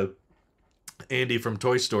pulled a Andy from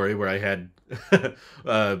Toy Story where I had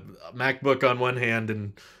MacBook on one hand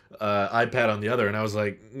and iPad on the other, and I was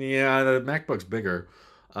like, yeah, the MacBook's bigger,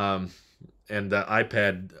 and the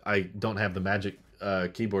iPad, I don't have the Magic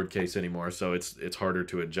keyboard case anymore, so it's harder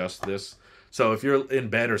to adjust this. So if you're in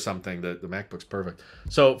bed or something, the MacBook's perfect.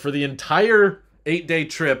 So for the entire 8-day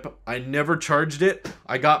trip, I never charged it.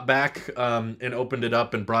 I got back and opened it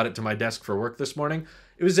up and brought it to my desk for work this morning.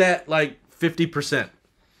 It was at like 50%.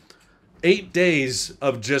 8 days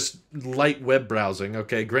of just light web browsing.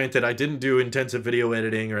 Okay, granted, I didn't do intensive video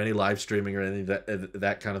editing or any live streaming or any of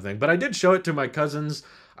that kind of thing, but I did show it to my cousins.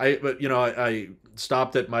 I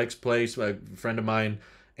stopped at Mike's place, a friend of mine,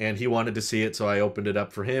 and he wanted to see it, so I opened it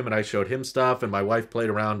up for him and I showed him stuff, and my wife played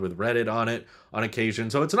around with Reddit on it on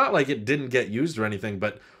occasion. So it's not like it didn't get used or anything,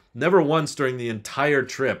 but never once during the entire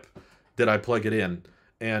trip did I plug it in.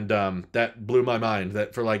 And that blew my mind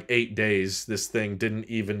that for like 8 days, this thing didn't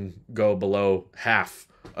even go below half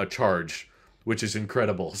a charge, which is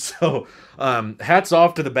incredible. So hats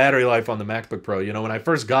off to the battery life on the MacBook Pro. You know, when I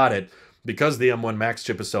first got it, because the M1 Max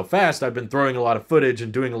chip is so fast, I've been throwing a lot of footage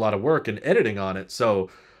and doing a lot of work and editing on it.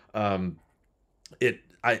 So I've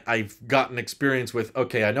gotten experience with,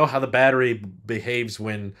 okay, I know how the battery behaves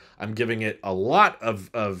when I'm giving it a lot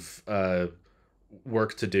of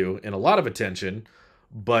work to do and a lot of attention.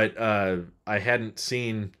 But I hadn't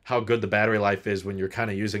seen how good the battery life is when you're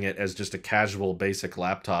kind of using it as just a casual basic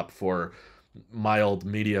laptop for mild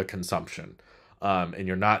media consumption, and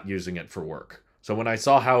you're not using it for work. So when I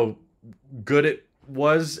saw how good it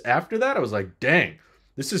was after that, I was like, dang,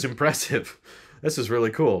 this is impressive. This is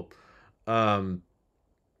really cool.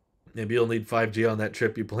 Maybe you'll need 5G on that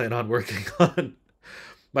trip you plan on working on.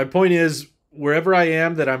 My point is, wherever I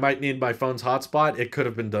am that I might need my phone's hotspot, it could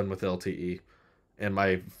have been done with LTE. And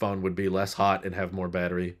my phone would be less hot and have more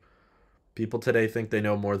battery. People today think they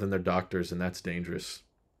know more than their doctors, and that's dangerous.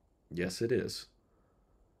 Yes, it is.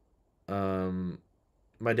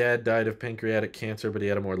 My dad died of pancreatic cancer, but he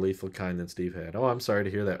had a more lethal kind than Steve had. Oh, I'm sorry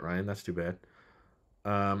to hear that, Ryan. That's too bad.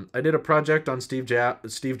 I did a project on Steve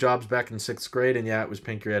Jobs back in 6th grade, and yeah, it was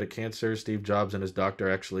pancreatic cancer. Steve Jobs and his doctor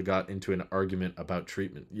actually got into an argument about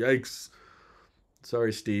treatment. Yikes.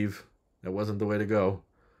 Sorry, Steve. That wasn't the way to go.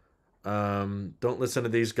 Don't listen to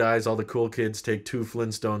these guys. All the cool kids take 2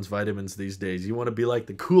 Flintstones vitamins these days. You want to be like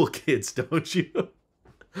the cool kids, don't you?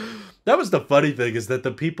 That was the funny thing, is that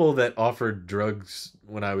the people that offered drugs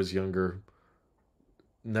when I was younger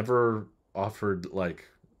never offered, like,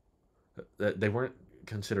 they weren't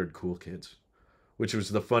considered cool kids, which was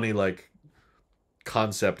the funny, like,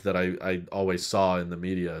 concept that I always saw in the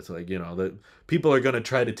media. It's like, you know, that people are going to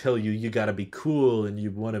try to tell you you got to be cool and you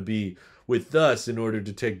want to be with us in order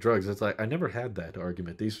to take drugs. It's like, I never had that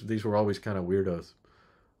argument. These were always kind of weirdos.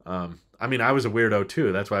 I mean, I was a weirdo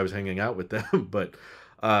too. That's why I was hanging out with them. But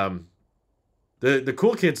the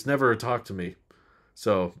cool kids never talked to me.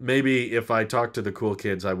 So maybe if I talked to the cool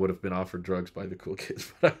kids, I would have been offered drugs by the cool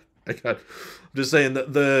kids. But I'm just saying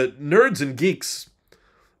that the nerds and geeks,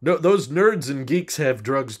 no, those nerds and geeks have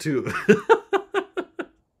drugs too.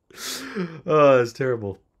 Oh, it's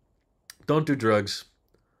terrible. Don't do drugs.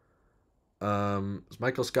 As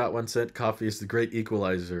Michael Scott once said, coffee is the great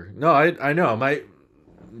equalizer. No, I know. A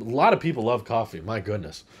lot of people love coffee. My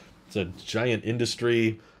goodness. It's a giant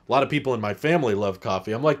industry. A lot of people in my family love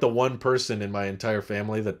coffee. I'm like the one person in my entire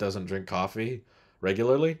family that doesn't drink coffee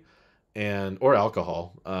regularly or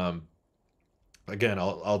alcohol. Again,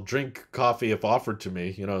 I'll drink coffee if offered to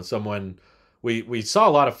me. You know, we saw a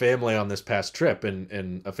lot of family on this past trip,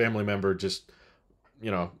 and a family member just, you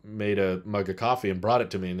know, made a mug of coffee and brought it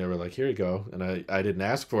to me, and they were like, here you go. And I didn't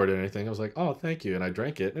ask for it or anything. I was like, oh, thank you. And I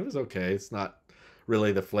drank it, and it was okay. It's not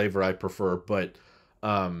really the flavor I prefer, but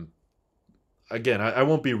again, I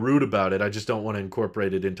won't be rude about it. I just don't want to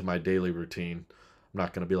incorporate it into my daily routine. I'm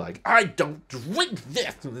not going to be like, I don't drink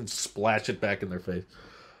this, and then splash it back in their face.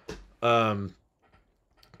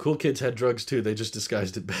 Cool kids had drugs too. They just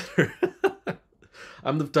disguised it better.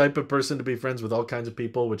 I'm the type of person to be friends with all kinds of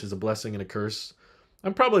people, which is a blessing and a curse.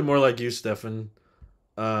 I'm probably more like you, Stefan.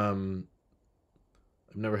 I've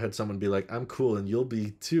never had someone be like, I'm cool and you'll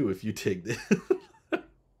be too if you take this.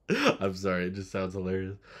 I'm sorry, it just sounds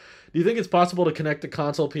hilarious. Do you think it's possible to connect a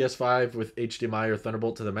console PS5 with HDMI or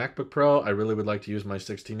Thunderbolt to the MacBook Pro? I really would like to use my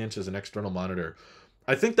 16-inch as an external monitor.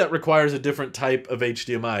 I think that requires a different type of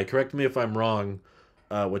HDMI. Correct me if I'm wrong.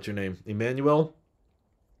 What's your name? Emmanuel?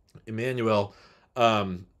 Emmanuel.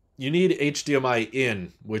 You need HDMI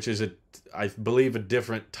in, which is, I believe, a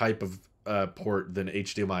different type of port than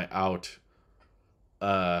HDMI out.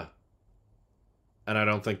 And I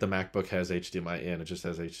don't think the MacBook has HDMI in. It just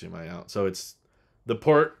has HDMI out. So it's the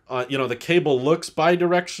port, you know, the cable looks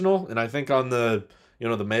bi-directional, and I think on the, you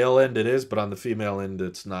know, the male end it is, but on the female end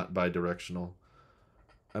it's not bi-directional.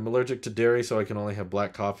 I'm allergic to dairy, so I can only have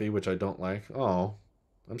black coffee, which I don't like. Oh,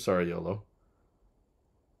 I'm sorry, YOLO.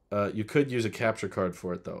 You could use a capture card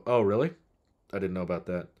for it, though. Oh, really? I didn't know about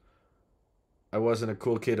that. I wasn't a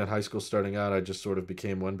cool kid in high school starting out. I just sort of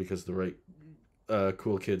became one because the right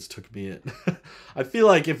cool kids took me in. I feel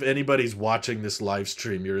like if anybody's watching this live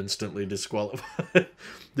stream, you're instantly disqualified.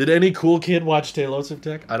 Did any cool kid watch Tailosive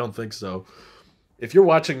Tech? I don't think so. If you're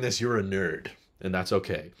watching this, you're a nerd, and that's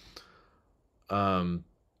okay. I'm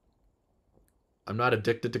not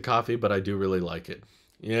addicted to coffee, but I do really like it.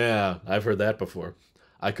 Yeah, I've heard that before.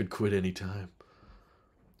 I could quit anytime.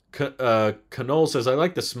 Canole says, I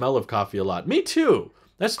like the smell of coffee a lot. Me too.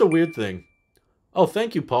 That's the weird thing. Oh,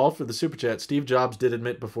 thank you, Paul, for the super chat. Steve Jobs did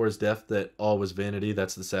admit before his death that all was vanity.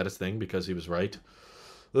 That's the saddest thing because he was right.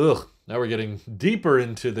 Ugh, now we're getting deeper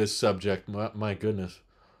into this subject. My goodness.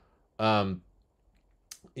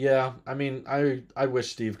 Yeah, I mean, I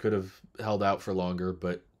wish Steve could have held out for longer,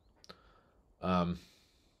 but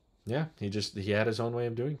yeah, he had his own way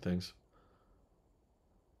of doing things.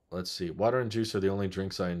 Let's see. Water and juice are the only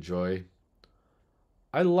drinks I enjoy.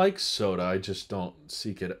 I like soda. I just don't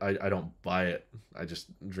seek it. I don't buy it. I just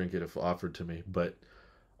drink it if offered to me. But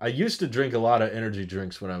I used to drink a lot of energy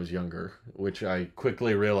drinks when I was younger, which I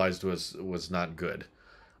quickly realized was not good.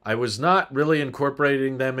 I was not really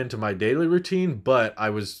incorporating them into my daily routine, but I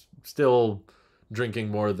was still drinking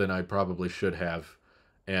more than I probably should have.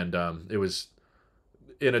 And it was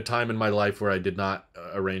in a time in my life where I did not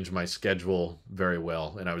arrange my schedule very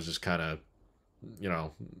well, and I was just kind of,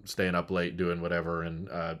 staying up late doing whatever, and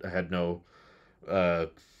I had no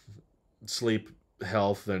sleep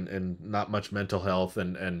health and not much mental health,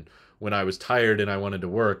 and when I was tired and I wanted to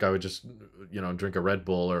work, I would just drink a Red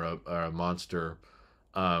Bull or a Monster,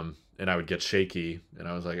 and I would get shaky, and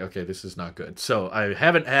I was like, okay, this is not good. So I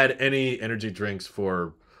haven't had any energy drinks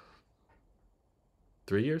for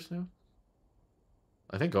 3 years now.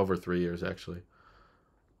 I think over 3 years, actually.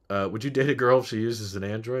 Would you date a girl if she uses an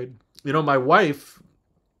Android? My wife,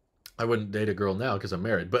 I wouldn't date a girl now because I'm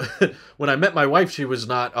married, but when I met my wife, she was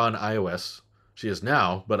not on iOS. She is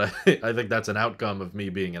now, but I think that's an outcome of me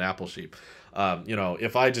being an Apple sheep.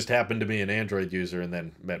 If I just happened to be an Android user and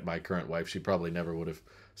then met my current wife, she probably never would have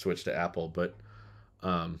switched to Apple, but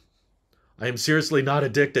I am seriously not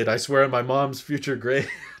addicted. I swear on my mom's future grave.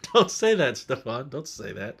 Don't say that, Stefan. Don't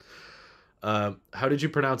say that. How did you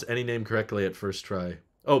pronounce any name correctly at first try?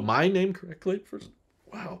 Oh, my name correctly at first?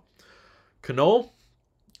 Wow. Canole?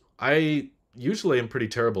 I usually am pretty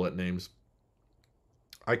terrible at names.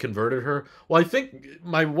 I converted her. Well, I think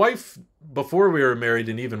my wife, before we were married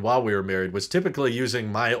and even while we were married, was typically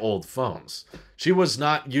using my old phones. She was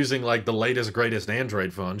not using like the latest, greatest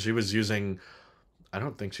Android phone. She was using, I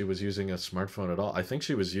don't think she was using a smartphone at all. I think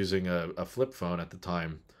she was using a flip phone at the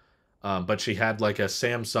time. But she had like a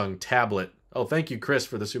Samsung tablet. Oh, thank you, Chris,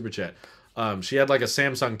 for the super chat. She had like a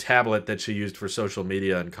Samsung tablet that she used for social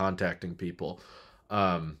media and contacting people.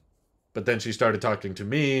 But then she started talking to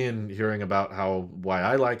me and hearing about why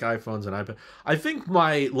I like iPhones and iPad. I think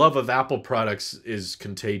my love of Apple products is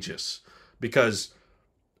contagious because,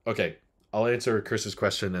 okay, I'll answer Chris's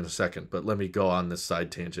question in a second, but let me go on this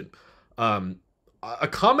side tangent. A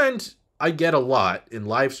comment I get a lot in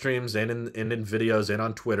live streams and in videos and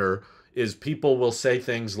on Twitter is people will say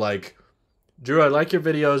things like, Drew, I like your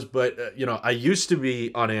videos, but I used to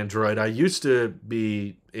be on Android. I used to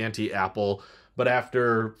be anti-Apple, but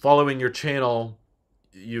after following your channel,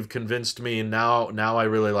 you've convinced me, and now I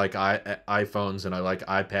really like iPhones and I like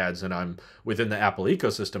iPads, and I'm within the Apple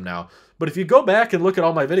ecosystem now. But if you go back and look at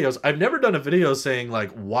all my videos, I've never done a video saying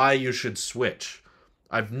like why you should switch.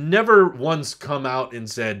 I've never once come out and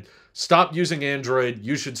said, stop using Android,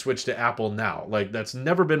 you should switch to Apple now. Like, that's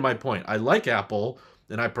never been my point. I like Apple,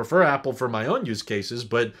 and I prefer Apple for my own use cases,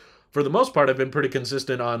 but for the most part, I've been pretty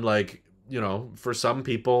consistent on, like, for some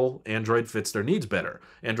people, Android fits their needs better.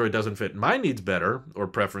 Android doesn't fit my needs better, or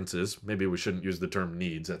preferences. Maybe we shouldn't use the term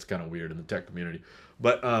needs. That's kind of weird in the tech community.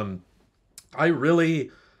 But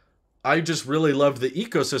I just really loved the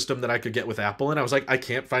ecosystem that I could get with Apple, and I was like, I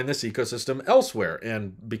can't find this ecosystem elsewhere.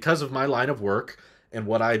 And because of my line of work and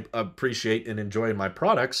what I appreciate and enjoy in my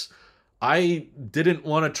products, I didn't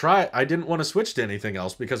want to switch to anything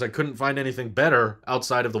else because I couldn't find anything better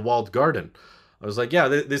outside of the walled garden. I was like, yeah,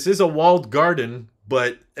 this is a walled garden,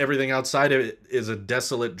 but everything outside of it is a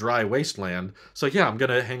desolate, dry wasteland. So yeah, I'm going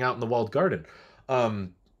to hang out in the walled garden.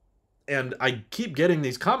 And I keep getting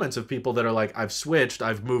these comments of people that are like, I've switched,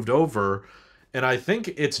 I've moved over. And I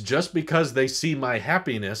think it's just because they see my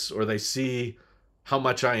happiness or they see how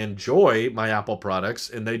much I enjoy my Apple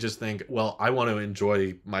products, and they just think, well, I want to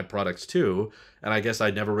enjoy my products too. And I guess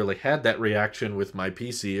I never really had that reaction with my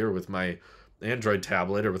PC or with my Android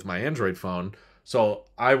tablet or with my Android phone. So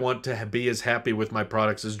I want to be as happy with my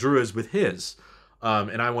products as Drew is with his.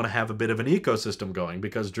 And I want to have a bit of an ecosystem going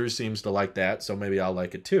because Drew seems to like that, so maybe I'll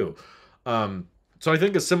like it too. So I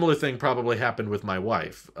think a similar thing probably happened with my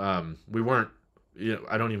wife. We weren't,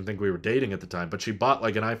 I don't even think we were dating at the time, but she bought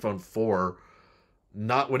like an iPhone 4,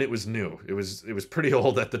 not when it was new. It was pretty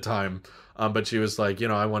old at the time. But she was like,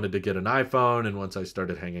 I wanted to get an iPhone, and once I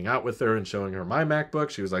started hanging out with her and showing her my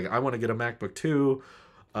MacBook, she was like, I want to get a MacBook too.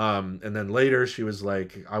 And then later she was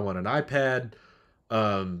like, I want an iPad.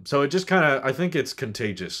 So it just kind of, I think it's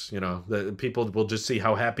contagious, that people will just see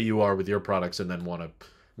how happy you are with your products and then want to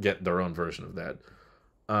get their own version of that.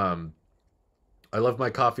 Um, I love my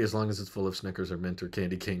coffee as long as it's full of Snickers or mint or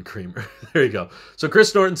candy cane creamer. There you go. So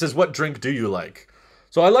Chris Norton says, what drink do you like?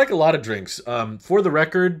 So I like a lot of drinks. For the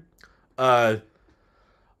record, uh,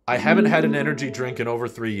 I haven't had an energy drink in over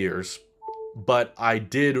 3 years, but I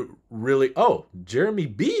did really. Oh, Jeremy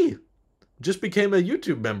B just became a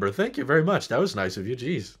YouTube member. Thank you very much. That was nice of you.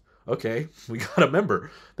 Jeez. Okay, we got a member.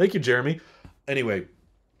 Thank you, Jeremy. Anyway,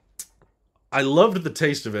 I loved the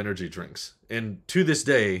taste of energy drinks, and to this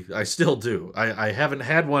day, I still do. I haven't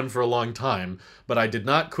had one for a long time, but I did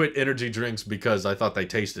not quit energy drinks because I thought they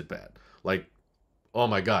tasted bad. Like, oh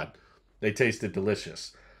my God, they tasted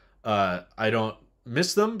delicious. I don't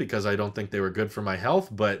miss them because I don't think they were good for my health,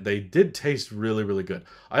 but they did taste really, really good.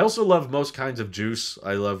 I also love most kinds of juice.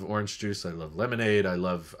 I love orange juice. I love lemonade. I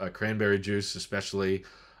love cranberry juice, especially.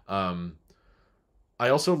 Um, I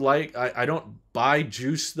also like, I don't buy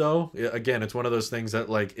juice though. Again, it's one of those things that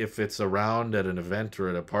like if it's around at an event or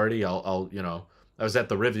at a party, I was at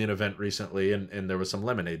the Rivian event recently and there was some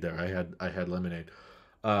lemonade there. I had lemonade.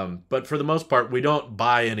 But for the most part, we don't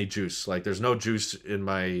buy any juice. Like there's no juice in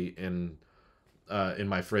my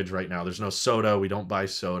fridge right now. There's no soda. We don't buy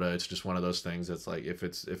soda. It's just one of those things that's like if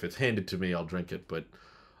it's handed to me, I'll drink it, but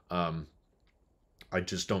I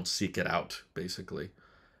just don't seek it out basically.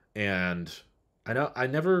 And I know I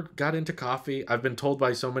never got into coffee. I've been told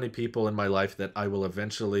by so many people in my life that I will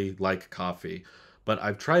eventually like coffee, but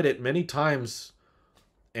I've tried it many times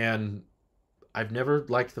and I've never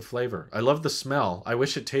liked the flavor. I love the smell. I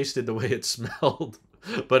wish it tasted the way it smelled,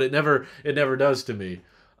 but it never does to me.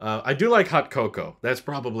 I do like hot cocoa. That's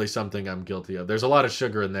probably something I'm guilty of. There's a lot of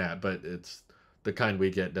sugar in that, but it's the kind we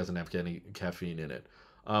get doesn't have any caffeine in it.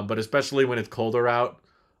 But especially when it's colder out,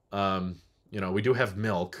 we do have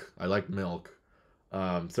milk. I like milk.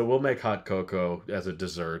 So we'll make hot cocoa as a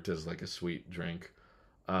dessert, as like a sweet drink.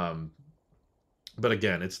 Um, but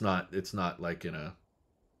again, it's not like in a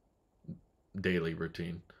daily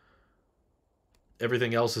routine.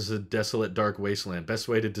 Everything else is a desolate, dark wasteland. Best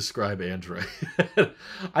way to describe Android.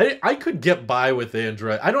 I could get by with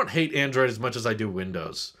Android. I don't hate Android as much as I do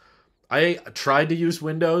Windows. I tried to use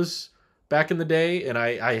Windows back in the day, and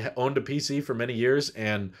I owned a PC for many years,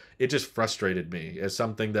 and it just frustrated me as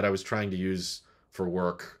something that I was trying to use for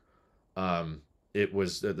work. It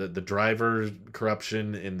was the driver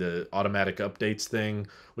corruption and the automatic updates thing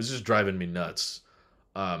was just driving me nuts.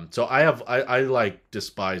 So I like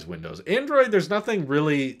despise Windows. Android, there's nothing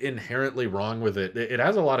really inherently wrong with it. It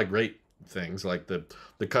has a lot of great things like the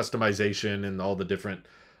customization and all the different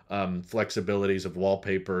flexibilities of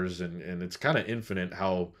wallpapers, and it's kind of infinite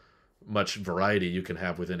how much variety you can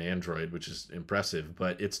have within Android, which is impressive.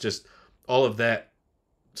 But it's just all of that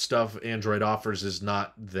stuff Android offers is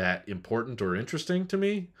not that important or interesting to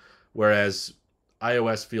me, whereas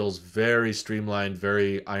iOS feels very streamlined,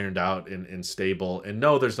 very ironed out and stable. And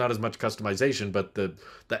no, there's not as much customization, but the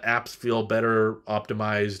apps feel better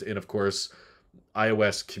optimized. And of course,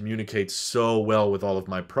 iOS communicates so well with all of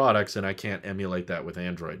my products, and I can't emulate that with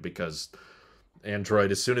Android because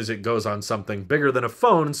Android, as soon as it goes on something bigger than a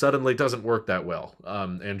phone, suddenly doesn't work that well.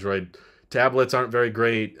 Android tablets aren't very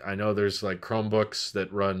great. I know there's like Chromebooks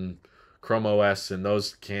that run Chrome OS, and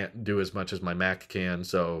those can't do as much as my Mac can.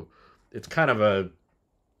 So it's kind of a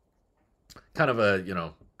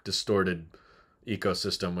distorted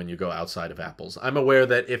ecosystem when you go outside of Apple's. I'm aware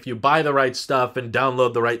that if you buy the right stuff and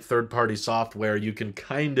download the right third-party software, you can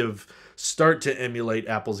kind of start to emulate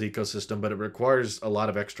Apple's ecosystem, but it requires a lot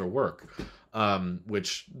of extra work.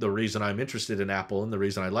 Which the reason I'm interested in Apple and the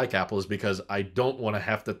reason I like Apple is because I don't want to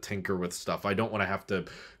have to tinker with stuff. I don't want to have to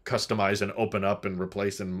customize and open up and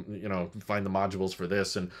replace and find the modules for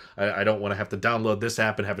this, and I don't want to have to download this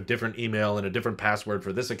app and have a different email and a different password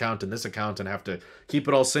for this account and have to keep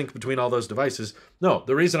it all synced between all those devices. No,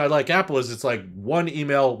 the reason I like Apple is it's like one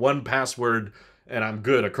email, one password, and I'm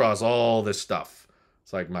good across all this stuff.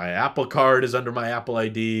 It's like my Apple Card is under my Apple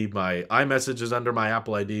ID, my iMessage is under my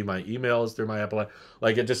Apple ID, my email is through my Apple ID.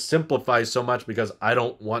 Like, it just simplifies so much because I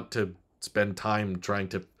don't want to spend time trying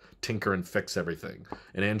to tinker and fix everything.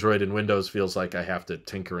 And Android and Windows feels like I have to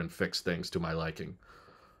tinker and fix things to my liking.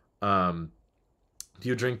 Do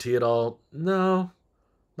you drink tea at all? No,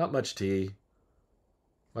 not much tea.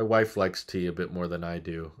 My wife likes tea a bit more than I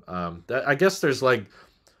do. I guess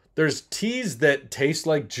there's teas that taste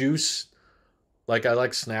like juice. Like I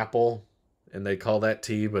like Snapple, and they call that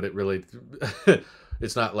tea, but it really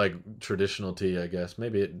it's not like traditional tea. I guess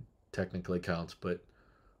maybe it technically counts, but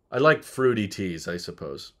I like fruity teas, I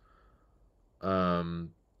suppose.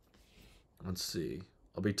 Um, let's see.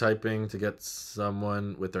 I'll be typing to get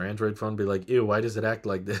someone with their Android phone be like, "Ew, why does it act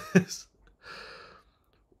like this?"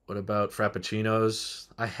 What about frappuccinos?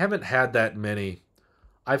 I haven't had that many.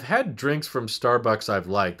 I've had drinks from Starbucks I've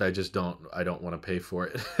liked. I don't want to pay for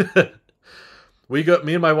it. Me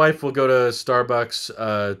and my wife will go to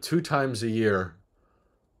Starbucks 2 times a year,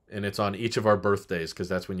 and it's on each of our birthdays because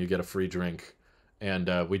that's when you get a free drink.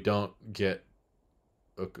 And we don't get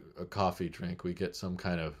a coffee drink. We get some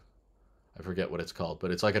kind of, I forget what it's called,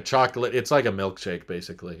 but it's like a chocolate. It's like a milkshake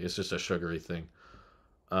basically. It's just a sugary thing.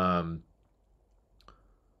 Um,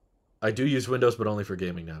 I do use Windows, but only for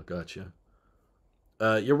gaming now. Gotcha.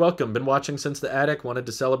 You're welcome. Been watching since the attic. Wanted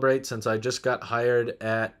to celebrate since I just got hired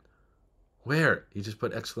at where? He just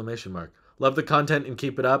put exclamation mark. Love the content and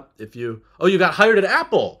keep it up. If you Oh, you got hired at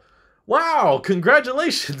Apple. Wow,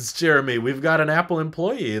 congratulations, Jeremy. We've got an Apple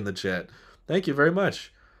employee in the chat. Thank you very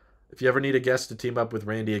much. If you ever need a guest to team up with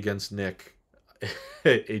Randy against Nick,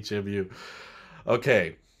 HMU.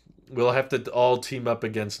 Okay. We'll have to all team up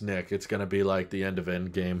against Nick. It's going to be like the end of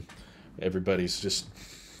Endgame. Everybody's just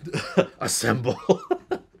assemble.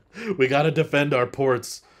 We got to defend our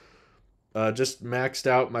ports. Just maxed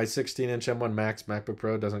out my 16-inch M1 Max MacBook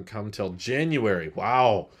Pro. Doesn't come till January.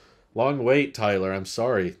 Wow. Long wait, Tyler. I'm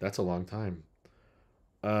sorry. That's a long time.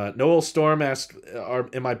 Noel Storm asked,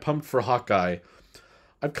 am I pumped for Hawkeye?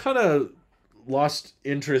 I've kind of lost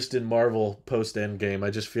interest in Marvel post-Endgame. I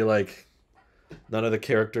just feel like none of the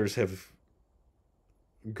characters have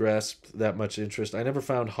grasped that much interest. I never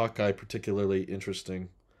found Hawkeye particularly interesting.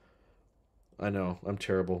 I know, I'm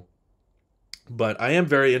terrible. But I am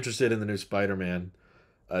very interested in the new Spider-Man,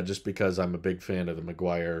 just because I'm a big fan of the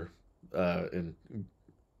Maguire, and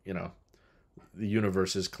you know the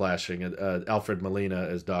universes clashing. Alfred Molina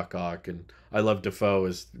as Doc Ock, and I love Defoe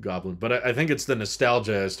as Goblin. But I think it's the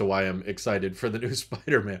nostalgia as to why I'm excited for the new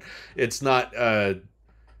Spider-Man. It's not the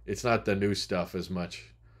new stuff as much.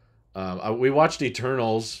 We watched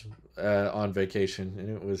Eternals on vacation, and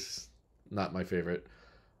it was not my favorite.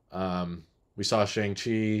 We saw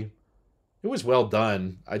Shang-Chi. It was well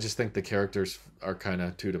done. I just think the characters are kind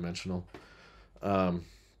of two-dimensional.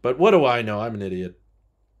 But what do I know? I'm an idiot.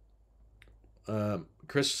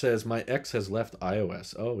 Chris says, my ex has left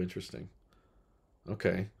iOS. Oh, interesting.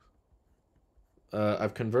 Okay.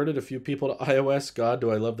 I've converted a few people to iOS. God,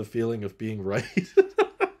 do I love the feeling of being right.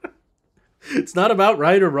 It's not about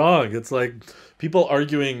right or wrong. It's like people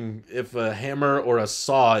arguing if a hammer or a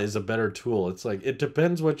saw is a better tool. It's like, it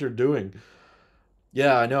depends what you're doing.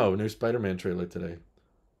 Yeah, I know. New Spider-Man trailer today.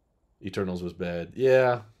 Eternals was bad.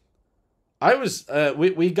 Yeah.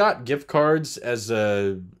 We got gift cards as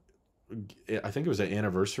I think it was an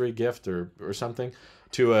anniversary gift or something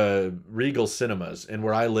to Regal Cinemas. And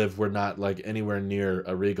where I live, we're not like anywhere near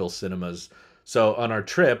a Regal Cinemas. So on our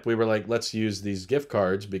trip, we were like, let's use these gift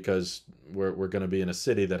cards because we're going to be in a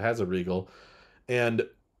city that has a Regal. And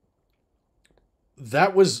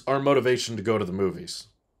that was our motivation to go to the movies.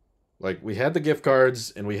 Like, we had the gift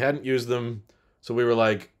cards and we hadn't used them. So we were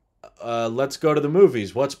like, let's go to the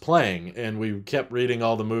movies. What's playing? And we kept reading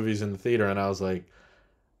all the movies in the theater. And I was like,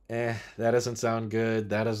 that doesn't sound good.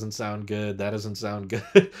 That doesn't sound good. That doesn't sound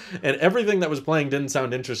good. And everything that was playing didn't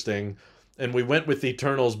sound interesting. And we went with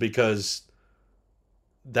Eternals because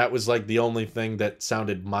that was like the only thing that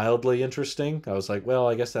sounded mildly interesting. I was like, well,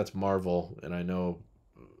 I guess that's Marvel. And I know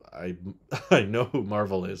who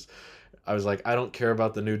Marvel is. I was like, I don't care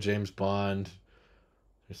about the new James Bond.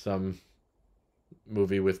 There's some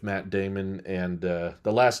movie with Matt Damon and The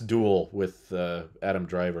Last Duel with Adam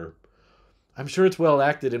Driver. I'm sure it's well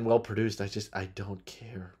acted and well produced. I don't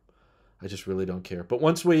care. I just really don't care. But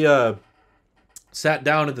once we sat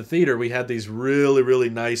down at the theater, we had these really, really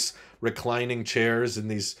nice reclining chairs and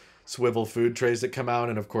these swivel food trays that come out.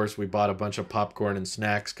 And of course, we bought a bunch of popcorn and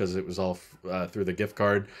snacks because it was all through the gift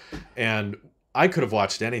card. And I could have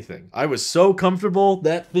watched anything. I was so comfortable.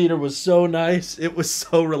 That theater was so nice. It was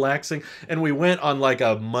so relaxing. And we went on like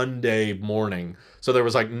a Monday morning. So there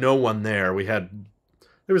was like no one there.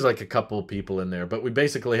 There was like a couple people in there, but we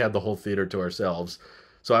basically had the whole theater to ourselves.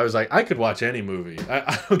 So I was like, I could watch any movie.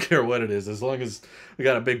 I don't care what it is, as long as we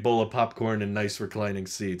got a big bowl of popcorn and nice reclining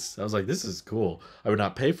seats. I was like, this is cool. I would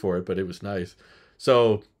not pay for it, but it was nice.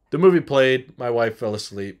 So the movie played. My wife fell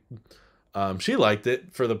asleep. She liked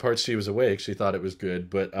it for the parts she was awake. She thought it was good,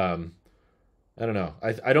 but I don't know.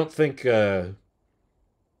 I don't think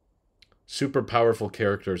super powerful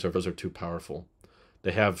characters are too powerful.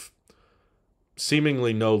 They have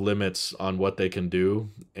seemingly no limits on what they can do,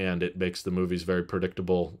 and it makes the movies very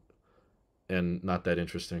predictable and not that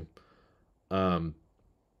interesting. Um,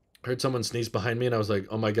 heard someone sneeze behind me, and I was like,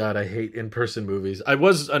 "Oh my god, I hate in-person movies." I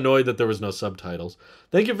was annoyed that there was no subtitles.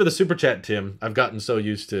 Thank you for the super chat, Tim. I've gotten so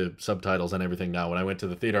used to subtitles and everything now. When I went to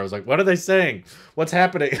the theater, I was like, "What are they saying? What's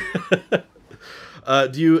happening?"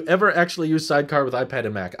 Do you ever actually use Sidecar with iPad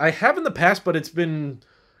and Mac? I have in the past, but it's been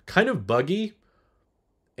kind of buggy,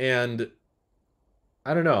 and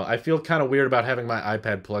I don't know. I feel kind of weird about having my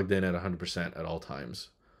iPad plugged in at 100% at all times.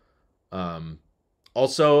 Um,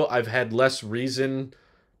 Also, I've had less reason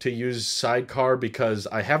to use Sidecar because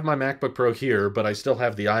I have my MacBook Pro here, but I still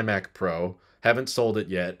have the iMac Pro. Haven't sold it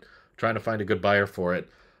yet. Trying to find a good buyer for it.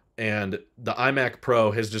 And the iMac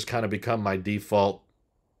Pro has just kind of become my default,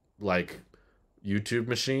 like, YouTube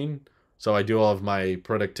machine. So I do all of my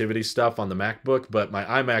productivity stuff on the MacBook, but my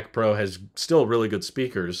iMac Pro has still really good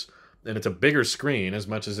speakers, and it's a bigger screen. As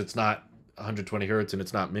much as it's not 120 hertz and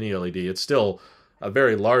it's not mini LED, it's still a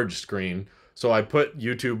very large screen. So I put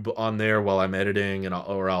YouTube on there while I'm editing,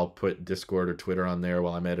 or I'll put Discord or Twitter on there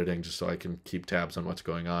while I'm editing, just so I can keep tabs on what's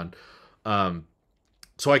going on. Um,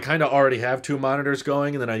 so I kind of already have two monitors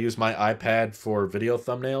going, and then I use my iPad for video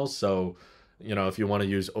thumbnails. So, if you want to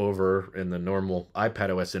use over in the normal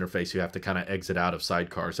iPad OS interface, you have to kind of exit out of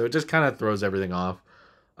Sidecar. So it just kind of throws everything off.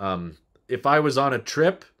 If I was on a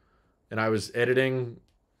trip and I was editing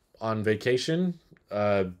on vacation,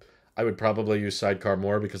 I would probably use Sidecar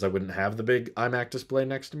more because I wouldn't have the big iMac display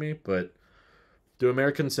next to me. But do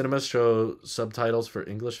American cinemas show subtitles for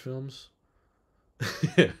English films?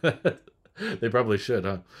 They probably should,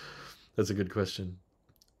 huh? That's a good question.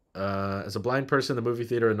 As a blind person, the movie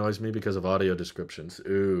theater annoys me because of audio descriptions.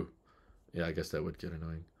 Ooh. Yeah, I guess that would get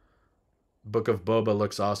annoying. Book of Boba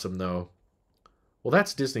looks awesome, though. Well,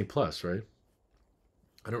 that's Disney Plus, right?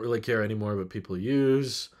 I don't really care anymore what people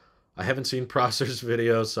use. I haven't seen Prosser's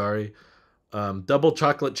video, sorry. Double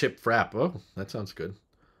chocolate chip frap. Oh, that sounds good.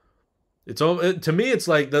 To me, it's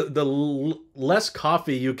like the less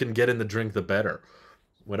coffee you can get in the drink, the better.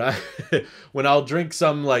 When I when I'll drink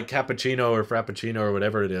some like cappuccino or frappuccino or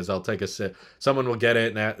whatever it is, I'll take a sip. Someone will get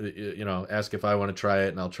it and ask if I want to try it,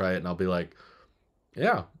 and I'll try it, and I'll be like,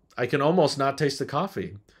 yeah, I can almost not taste the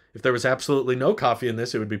coffee. If there was absolutely no coffee in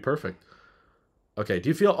this, it would be perfect. Okay, do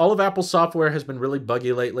you feel all of Apple's software has been really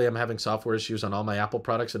buggy lately? I'm having software issues on all my Apple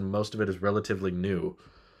products, and most of it is relatively new.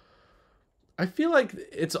 I feel like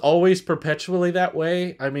it's always perpetually that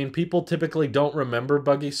way. I mean, people typically don't remember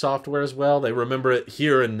buggy software as well. They remember it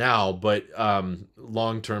here and now, but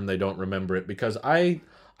long term they don't remember it because I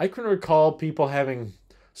can recall people having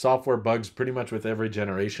software bugs pretty much with every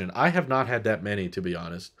generation. I have not had that many, to be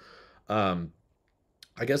honest. Um,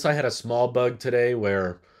 I guess I had a small bug today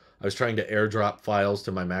where I was trying to airdrop files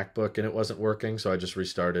to my MacBook and it wasn't working, so I just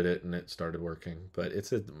restarted it and it started working. But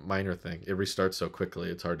it's a minor thing. It restarts so quickly,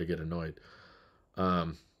 it's hard to get annoyed.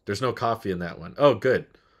 There's no coffee in that one. Oh, good.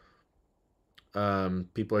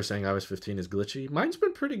 People are saying iOS 15 is glitchy. Mine's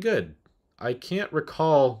been pretty good. I can't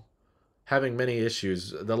recall having many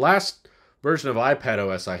issues. The last version of iPad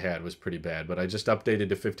OS I had was pretty bad, but I just updated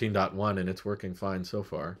to 15.1 and it's working fine so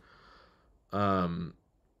far.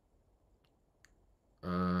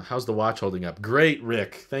 How's the watch holding up? Great,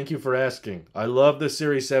 Rick. Thank you for asking. I love the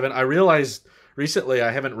Series 7. I realized recently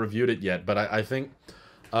I haven't reviewed it yet, but I think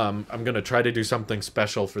I'm going to try to do something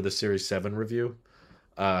special for the Series 7 review.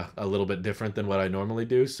 A little bit different than what I normally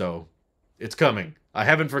do, so it's coming. I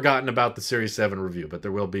haven't forgotten about the Series 7 review, but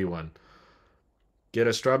there will be one. Get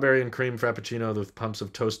a strawberry and cream frappuccino with pumps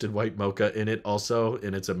of toasted white mocha in it also,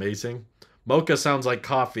 and it's amazing. Mocha sounds like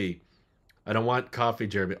coffee. I don't want coffee,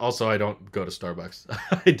 Jeremy. Also, I don't go to Starbucks.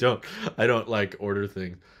 I don't like order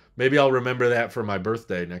things. Maybe I'll remember that for my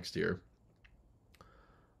birthday next year.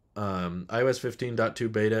 iOS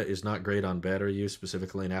 15.2 beta is not great on battery use,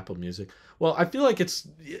 specifically in Apple Music. Well, I feel like it's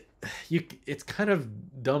kind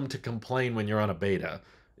of dumb to complain when you're on a beta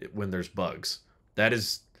when there's bugs. That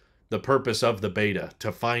is the purpose of the beta,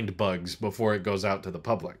 to find bugs before it goes out to the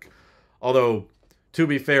public. Although, to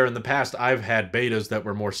be fair, in the past I've had betas that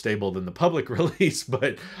were more stable than the public release,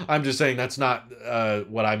 but I'm just saying that's not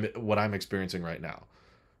what I'm experiencing right now.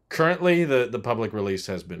 Currently, the public release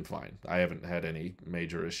has been fine. I haven't had any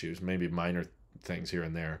major issues, maybe minor things here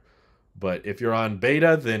and there. But if you're on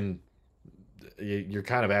beta, then you're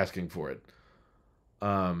kind of asking for it.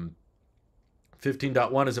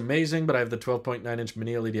 15.1 is amazing, but I have the 12.9-inch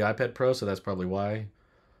mini LED iPad Pro, so that's probably why.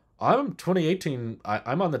 I'm on the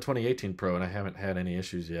 2018 Pro, and I haven't had any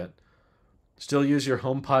issues yet. Still use your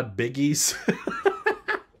HomePod biggies?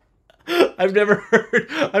 I've never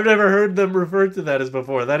heard them referred to that as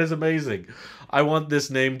before. That is amazing. I want this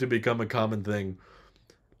name to become a common thing.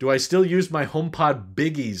 Do I still use my HomePod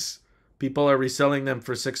biggies? People are reselling them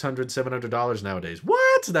for $600, $700 nowadays.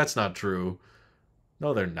 What? That's not true.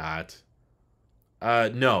 No, they're not.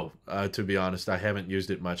 No. To be honest, I haven't used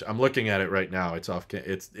it much. I'm looking at it right now. It's off.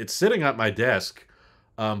 It's sitting at my desk,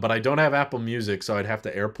 but I don't have Apple Music, so I'd have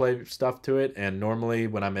to AirPlay stuff to it. And normally,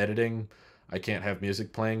 when I'm editing, I can't have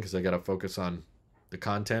music playing because I got to focus on the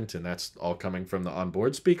content, and that's all coming from the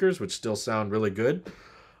onboard speakers, which still sound really good.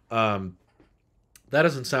 That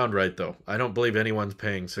doesn't sound right, though. I don't believe anyone's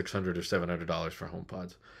paying $600 or $700 for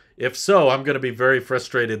HomePods. If so, I'm going to be very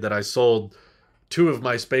frustrated that I sold two of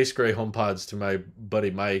my Space Gray HomePods to my buddy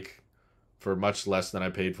Mike for much less than I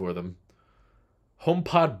paid for them.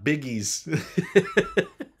 HomePod Biggies.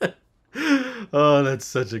 Oh, that's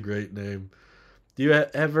such a great name. Do you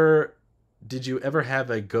ever... Did you ever have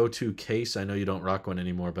a go-to case? I know you don't rock one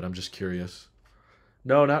anymore, but I'm just curious.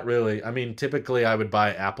 No, not really. I mean, typically I would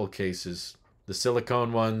buy Apple cases. The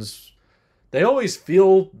silicone ones, they always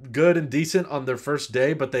feel good and decent on their first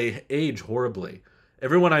day, but they age horribly.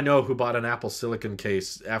 Everyone I know who bought an Apple silicone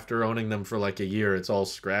case, after owning them for like a year, it's all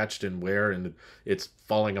scratched and wear and it's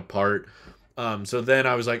falling apart. So then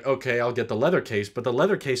I was like, okay, I'll get the leather case, but the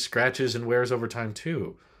leather case scratches and wears over time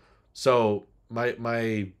too. So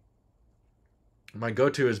my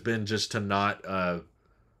go-to has been just to not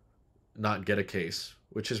get a case,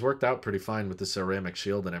 which has worked out pretty fine with the ceramic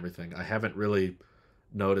shield and everything. I haven't really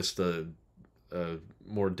noticed the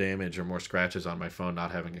more damage or more scratches on my phone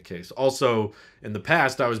not having a case. Also, in the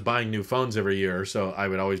past, I was buying new phones every year, so I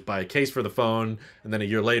would always buy a case for the phone, and then a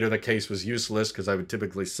year later, the case was useless because I would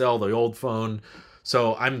typically sell the old phone.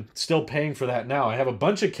 So I'm still paying for that now. I have a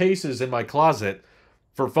bunch of cases in my closet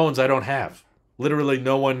for phones I don't have. Literally,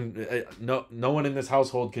 no one in this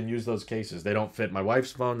household can use those cases. They don't fit my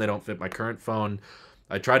wife's phone. They don't fit my current phone.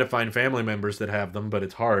 I try to find family members that have them, but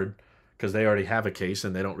it's hard because they already have a case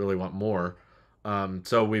and they don't really want more.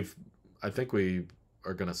 So I think we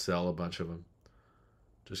are gonna sell a bunch of them.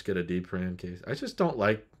 Just get a deep brand case. I just don't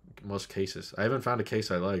like most cases. I haven't found a case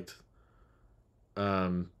I liked.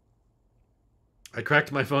 I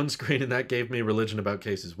cracked my phone screen and that gave me religion about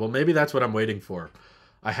cases. Well, maybe that's what I'm waiting for.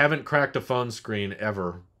 I haven't cracked a phone screen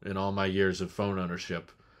ever in all my years of phone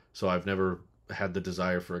ownership, so I've never had the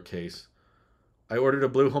desire for a case. I ordered a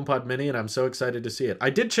blue HomePod Mini, and I'm so excited to see it.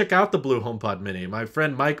 I did check out the blue HomePod Mini. My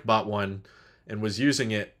friend Mike bought one and was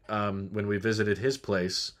using it when we visited his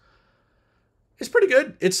place. It's pretty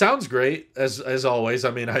good. It sounds great, as always.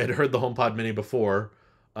 I mean, I had heard the HomePod Mini before,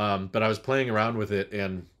 but I was playing around with it,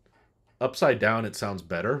 and upside down it sounds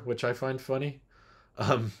better, which I find funny.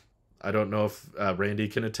 I don't know if Randy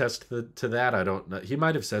can attest to that. I don't know. He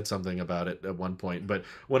might have said something about it at one point. But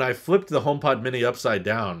when I flipped the HomePod Mini upside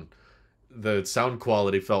down, the sound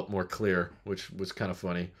quality felt more clear, which was kind of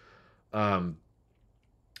funny.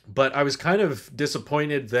 But I was kind of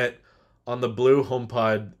disappointed that on the blue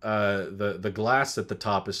HomePod, the glass at the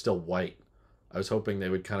top is still white. I was hoping they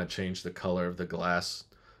would kind of change the color of the glass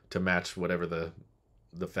to match whatever the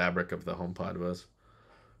fabric of the HomePod was.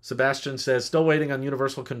 Sebastian says, still waiting on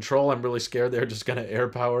Universal Control. I'm really scared they're just going to air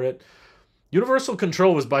power it. Universal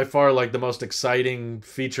Control was by far like the most exciting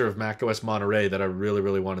feature of macOS Monterey that I really,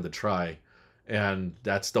 really wanted to try. And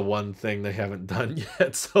that's the one thing they haven't done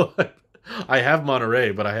yet. So I have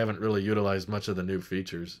Monterey, but I haven't really utilized much of the new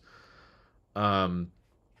features.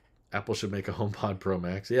 Apple should make a HomePod Pro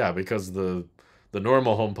Max. Yeah, because the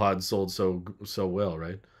normal HomePod sold so well,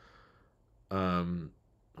 right?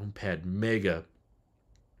 HomePod Mega.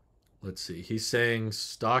 Let's see. He's saying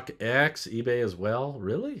StockX, eBay as well.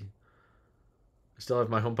 Really? I still have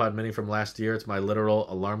my HomePod Mini from last year. It's my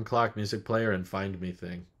literal alarm clock, music player, and Find Me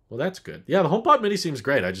thing. Well, that's good. Yeah, the HomePod Mini seems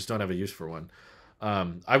great. I just don't have a use for one.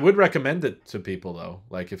 I would recommend it to people though.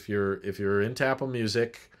 Like if you're into Apple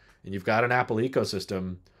Music and you've got an Apple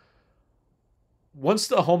ecosystem, once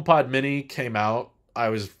the HomePod Mini came out, I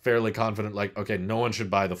was fairly confident. Like, okay, no one should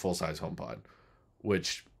buy the full size HomePod,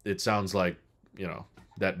 which it sounds like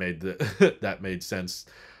that made sense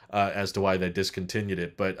as to why they discontinued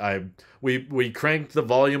it. But we cranked the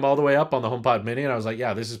volume all the way up on the HomePod Mini, and I was like,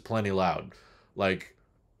 yeah, this is plenty loud. Like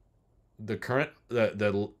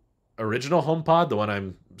the original HomePod, the one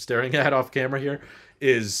I'm staring at off camera here,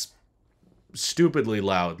 is stupidly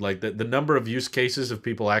loud. Like the number of use cases of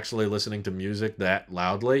people actually listening to music that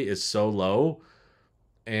loudly is so low,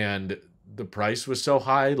 and the price was so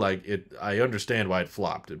high. Like I understand why it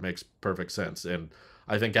flopped. It makes perfect sense, and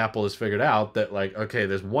I think Apple has figured out that, like, okay,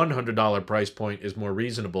 this $100 price point is more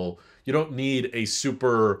reasonable. You don't need a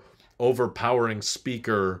super overpowering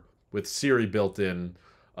speaker with Siri built in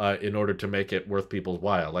order to make it worth people's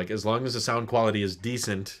while. Like, as long as the sound quality is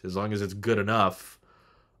decent, as long as it's good enough,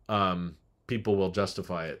 people will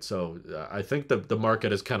justify it. So I think the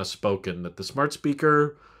market has kind of spoken that the smart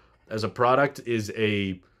speaker as a product is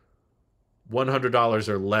a $100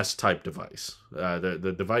 or less type device.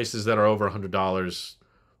 The devices that are over $100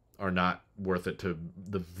 are not worth it to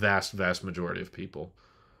the vast majority of people.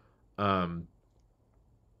 I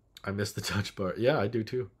miss the touch bar. Yeah, I do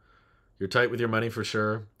too. You're tight with your money for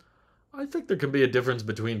sure. I think there can be a difference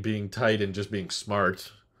between being tight and just being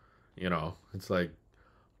smart. You know, it's like,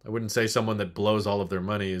 I wouldn't say someone that blows all of their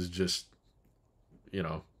money is just, you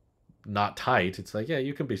know, not tight. It's like, yeah,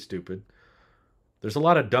 you can be stupid. There's a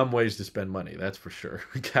lot of dumb ways to spend money, that's for sure.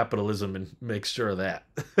 Capitalism makes sure of that.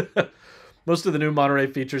 Most of the new Monterey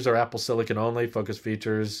features are Apple Silicon only. Focus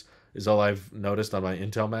features is all I've noticed on my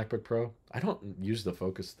Intel MacBook Pro. I don't use the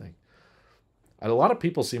focus thing. A lot of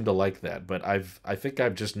people seem to like that, but I think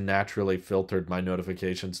I've just naturally filtered my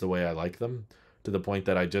notifications the way I like them, to the point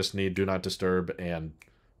that I just need Do Not Disturb and,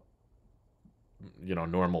 you know,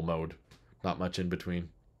 normal mode. Not much in between.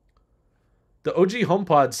 The OG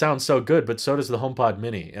HomePod sounds so good, but so does the HomePod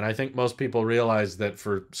Mini. And I think most people realize that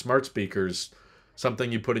for smart speakers,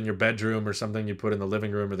 something you put in your bedroom or something you put in the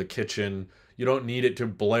living room or the kitchen, you don't need it to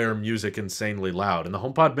blare music insanely loud. And the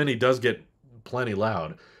HomePod Mini does get plenty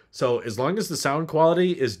loud. So as long as the sound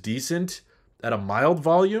quality is decent at a mild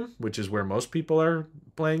volume, which is where most people are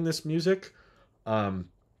playing this music,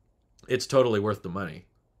 it's totally worth the money.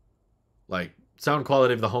 Like, sound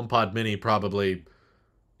quality of the HomePod Mini probably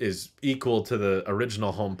is equal to the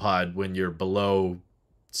original HomePod when you're below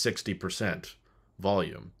 60%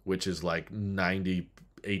 volume, which is like 98%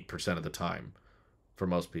 of the time for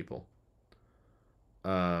most people.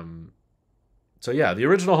 So yeah, the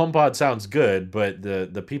original HomePod sounds good, but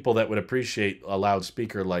the people that would appreciate a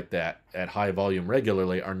loudspeaker like that at high volume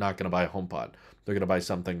regularly are not going to buy a HomePod. They're going to buy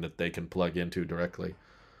something that they can plug into directly.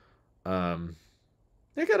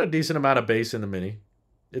 They got a decent amount of bass in the Mini.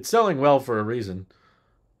 It's selling well for a reason.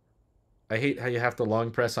 I hate how you have to long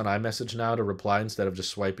press on iMessage now to reply instead of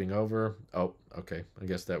just swiping over. Oh, okay. I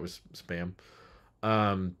guess that was spam.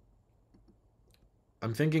 I'm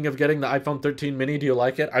thinking of getting the iPhone 13 mini. Do you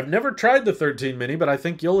like it? I've never tried the 13 mini, but I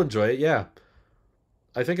think you'll enjoy it. Yeah.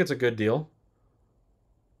 I think it's a good deal.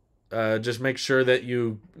 Just make sure that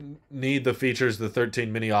you need the features the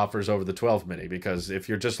 13 mini offers over the 12 mini, because if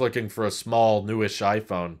you're just looking for a small, newish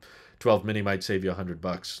iPhone, 12 mini might save you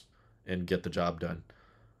 $100 and get the job done.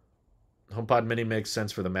 HomePod Mini makes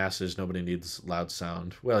sense for the masses. Nobody needs loud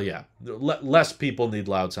sound. Well, yeah, less people need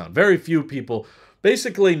loud sound. Very few people.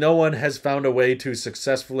 Basically, no one has found a way to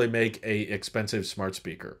successfully make a expensive smart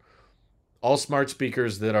speaker. All smart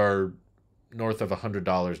speakers that are north of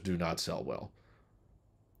 $100 do not sell well.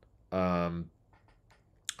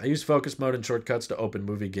 I use focus mode and shortcuts to open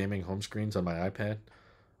movie, gaming, home screens on my iPad.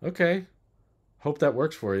 Okay. Hope that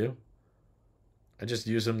works for you. I just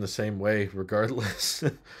use them the same way regardless.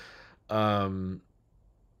 You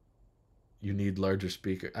need larger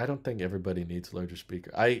speaker. I don't think everybody needs larger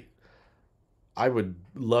speaker. I would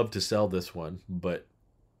love to sell this one, but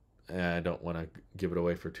I don't want to give it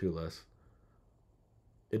away for too less.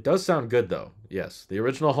 It does sound good though. Yes, the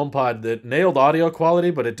original HomePod that nailed audio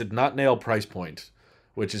quality, but it did not nail price point,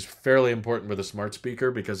 which is fairly important with a smart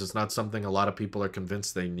speaker because it's not something a lot of people are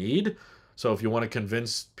convinced they need. So if you want to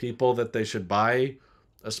convince people that they should buy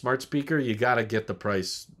a smart speaker, you got to get the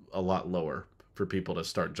price a lot lower for people to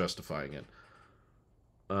start justifying it.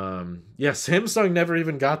 Yeah, Samsung never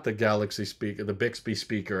even got the Galaxy speaker, the Bixby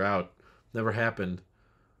speaker out. Never happened.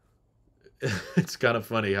 It's kind of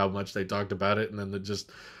funny how much they talked about it and then it just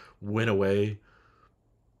went away.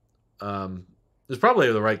 It's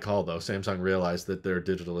probably the right call, though. Samsung realized that their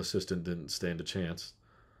digital assistant didn't stand a chance.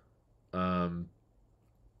 Yeah,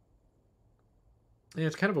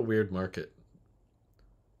 it's kind of a weird market.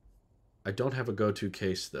 I don't have a go-to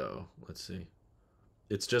case, though. Let's see.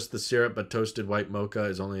 It's just the syrup, but toasted white mocha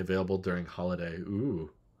is only available during holiday.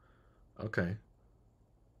 Ooh. Okay.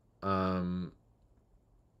 Get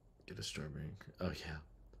a strawberry. Oh, yeah.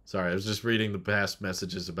 Sorry, I was just reading the past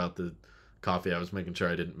messages about the coffee. I was making sure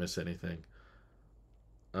I didn't miss anything.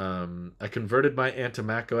 I converted my aunt to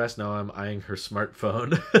macOS. Now I'm eyeing her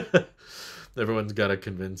smartphone. Everyone's got to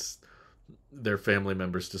convince their family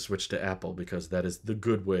members to switch to Apple because that is the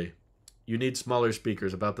good way. You need smaller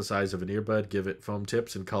speakers about the size of an earbud. Give it foam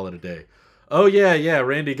tips and call it a day. Oh, yeah.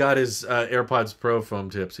 Randy got his AirPods Pro foam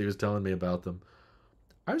tips. He was telling me about them.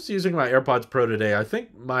 I was using my AirPods Pro today. I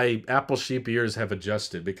think my Apple sheep ears have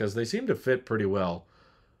adjusted because they seem to fit pretty well.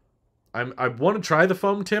 I want to try the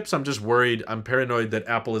foam tips. I'm just worried. I'm paranoid that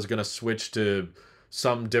Apple is going to switch to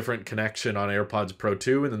some different connection on AirPods Pro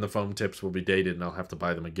 2, and then the foam tips will be dated and I'll have to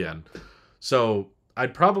buy them again. So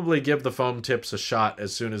I'd probably give the foam tips a shot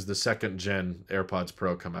as soon as the second gen AirPods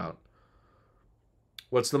Pro come out.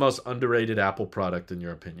 What's the most underrated Apple product in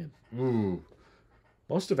your opinion? Ooh.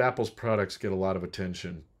 Most of Apple's products get a lot of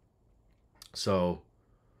attention. So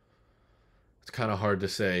it's kind of hard to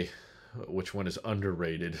say which one is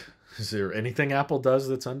underrated. Is there anything Apple does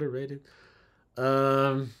that's underrated?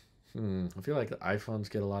 I feel like the iPhones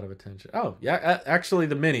get a lot of attention. Oh, yeah, actually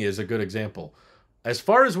the Mini is a good example. As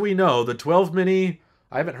far as we know, the 12 Mini,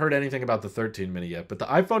 I haven't heard anything about the 13 Mini yet, but the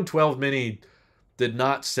iPhone 12 Mini did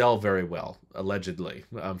not sell very well, allegedly.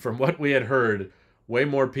 From what we had heard, way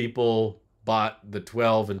more people bought the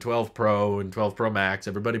 12 and 12 Pro and 12 Pro Max.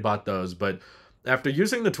 Everybody bought those, but after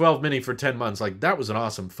using the 12 Mini for 10 months, like, that was an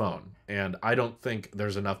awesome phone, and I don't think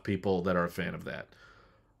there's enough people that are a fan of that.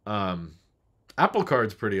 Apple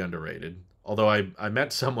Card's pretty underrated, although I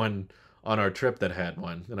met someone on our trip that had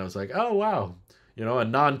one, and I was like, oh, wow. You know, a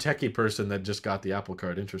non-techie person that just got the Apple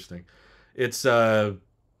Card. Interesting. It's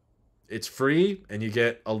free, and you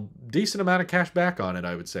get a decent amount of cash back on it,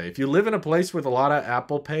 I would say. If you live in a place with a lot of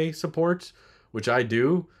Apple Pay support, which I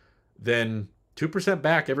do, then 2%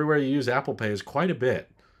 back everywhere you use Apple Pay is quite a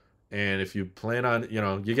bit. And if you plan on, you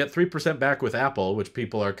know, you get 3% back with Apple, which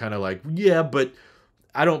people are kind of like, yeah, but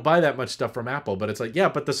I don't buy that much stuff from Apple. But it's like, yeah,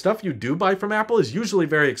 but the stuff you do buy from Apple is usually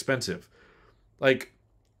very expensive. Like,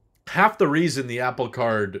 half the reason the Apple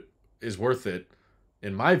Card is worth it,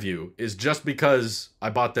 in my view, is just because I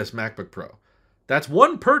bought this MacBook Pro. That's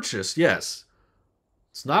one purchase, yes.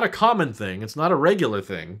 It's not a common thing. It's not a regular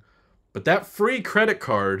thing. But that free credit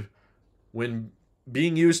card, when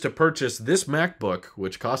being used to purchase this MacBook,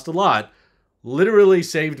 which cost a lot, literally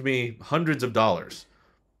saved me hundreds of dollars.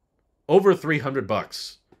 Over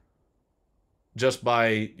 $300 just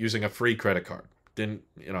by using a free credit card. Didn't,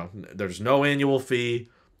 you know, there's no annual fee.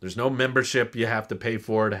 There's no membership you have to pay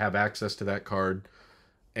for to have access to that card.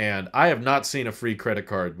 And I have not seen a free credit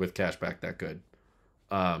card with cashback that good.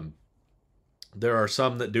 There are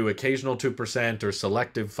some that do occasional 2% or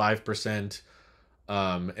selective 5%.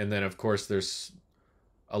 And then, of course, there's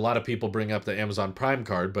a lot of people bring up the Amazon Prime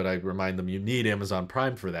card, but I remind them you need Amazon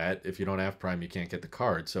Prime for that. If you don't have Prime, you can't get the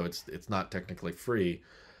card. So it's not technically free.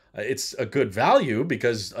 It's a good value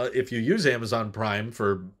because if you use Amazon Prime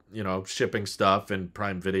for, you know, shipping stuff and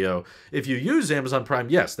Prime Video, if you use Amazon Prime,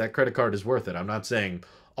 yes, that credit card is worth it. I'm not saying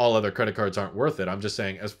all other credit cards aren't worth it. I'm just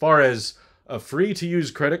saying as far as a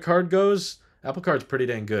free-to-use credit card goes, Apple Card's pretty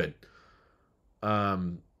dang good.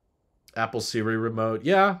 Apple Siri remote.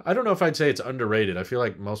 Yeah, I don't know if I'd say it's underrated. I feel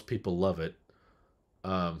like most people love it.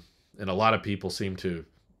 And a lot of people seem to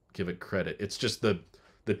give it credit. It's just the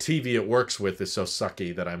TV it works with is so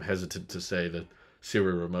sucky that I'm hesitant to say that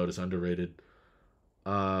Siri remote is underrated.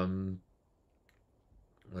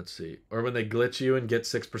 Let's see. Or when they glitch you and get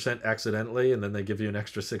 6% accidentally and then they give you an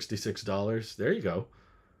extra $66. There you go.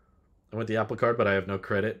 I want the Apple Card, but I have no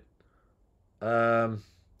credit.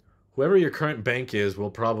 Whoever your current bank is will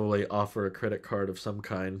probably offer a credit card of some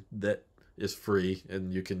kind that is free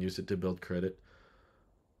and you can use it to build credit.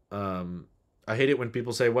 I hate it when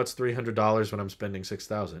people say, what's $300 when I'm spending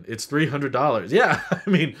 $6,000? It's $300. Yeah, I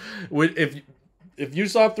mean, if you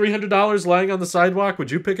saw $300 lying on the sidewalk,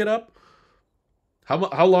 would you pick it up?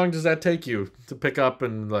 How long does that take you to pick up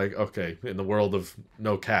and, like, okay, in the world of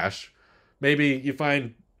no cash, maybe you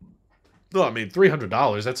find, well, I mean,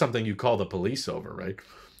 $300, that's something you call the police over, right?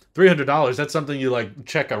 $300, that's something you, like,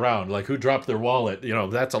 check around, like, who dropped their wallet, you know,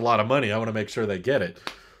 that's a lot of money, I want to make sure they get it.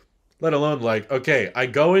 Let alone, like, okay, I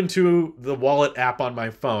go into the wallet app on my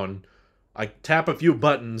phone, I tap a few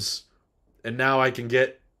buttons, and now I can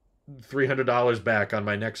get $300 back on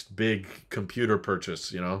my next big computer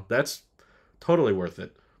purchase, you know? That's totally worth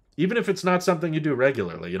it. Even if it's not something you do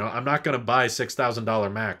regularly, you know? I'm not going to buy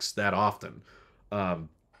 $6,000 Macs that often.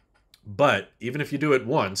 But even if you do it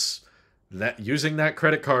once, that using that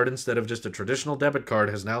credit card instead of just a traditional debit card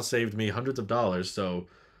has now saved me hundreds of dollars, so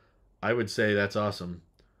I would say that's awesome.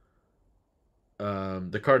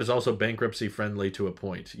 The card is also bankruptcy friendly to a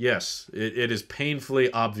point. Yes, it is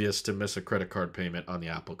painfully obvious to miss a credit card payment on the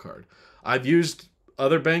Apple Card. I've used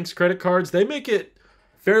other banks' credit cards. They make it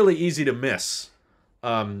fairly easy to miss.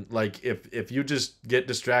 Like if you just get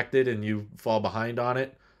distracted and you fall behind on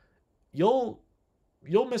it, you'll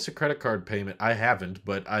miss a credit card payment. I haven't,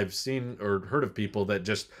 but I've seen or heard of people that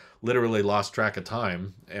just literally lost track of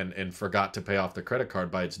time and forgot to pay off the credit card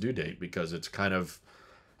by its due date because it's kind of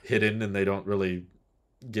hidden and they don't really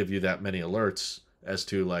give you that many alerts as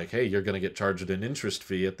to like, hey, you're going to get charged an interest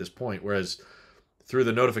fee at this point. Whereas through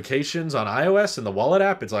the notifications on iOS and the wallet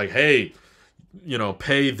app, it's like, hey,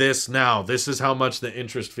 pay this now. This is how much the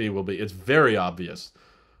interest fee will be. It's very obvious.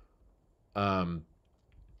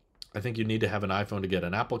 I think you need to have an iPhone to get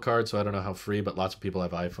an Apple Card, so I don't know how free, but lots of people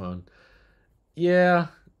have iPhone. Yeah,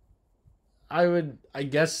 I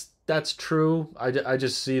guess that's true. I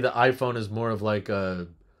just see the iPhone as more of like a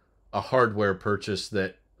hardware purchase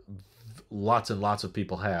that lots and lots of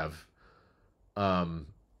people have. Um,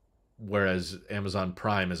 Whereas Amazon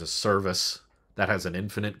Prime is a service that has an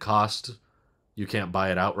infinite cost. You can't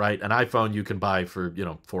buy it outright. An iPhone you can buy for,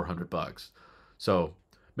 $400. So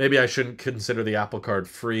maybe I shouldn't consider the Apple Card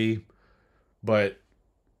free, but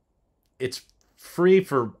it's free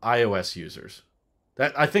for iOS users.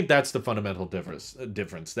 I think that's the fundamental difference.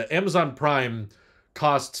 That Amazon Prime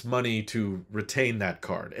costs money to retain that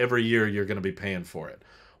card. Every year you're going to be paying for it.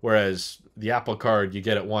 Whereas the Apple Card, you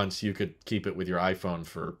get it once, you could keep it with your iPhone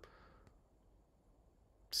for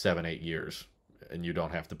 7-8 years, and you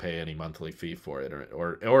don't have to pay any monthly fee for it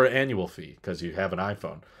or annual fee because you have an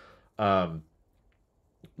iPhone.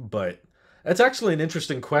 But that's actually an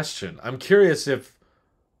interesting question. I'm curious if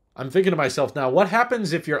I'm thinking to myself now, what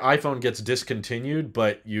happens if your iPhone gets discontinued,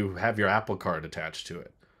 but you have your Apple Card attached to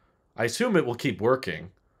it? I assume it will keep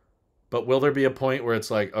working, but will there be a point where it's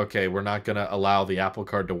like, okay, we're not going to allow the Apple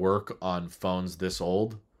Card to work on phones this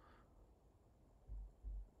old?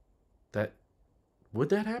 Would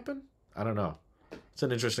that happen? I don't know. It's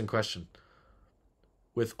an interesting question.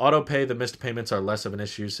 With autopay, the missed payments are less of an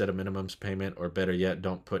issue. Set a minimums payment, or better yet,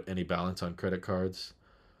 don't put any balance on credit cards.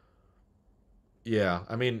 Yeah,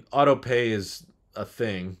 I mean, autopay is a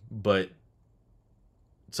thing, but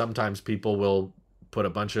sometimes people will put a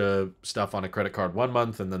bunch of stuff on a credit card one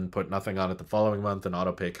month and then put nothing on it the following month, and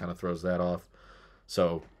autopay kind of throws that off.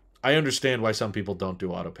 So I understand why some people don't do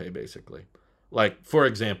autopay, basically. Like, for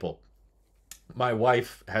example, my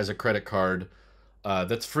wife has a credit card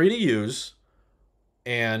that's free to use,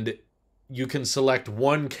 and you can select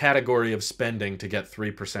one category of spending to get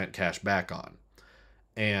 3% cash back on.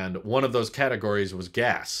 And one of those categories was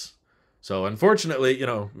gas. So unfortunately,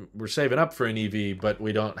 we're saving up for an EV, but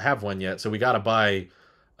we don't have one yet. So we got to buy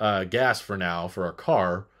gas for now for our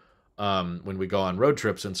car. When we go on road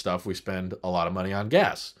trips and stuff, we spend a lot of money on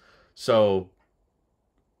gas. So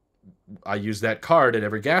I use that card at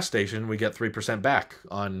every gas station. We get 3% back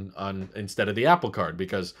on instead of the Apple Card,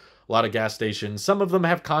 because a lot of gas stations, some of them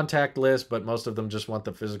have contactless, but most of them just want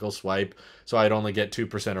the physical swipe. So I'd only get 2%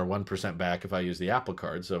 or 1% back if I use the Apple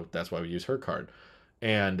Card. So that's why we use her card.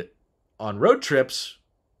 And on road trips,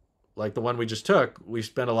 like the one we just took, we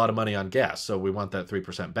spend a lot of money on gas. So we want that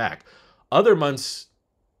 3% back. Other months,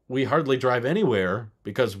 we hardly drive anywhere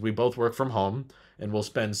because we both work from home, and we'll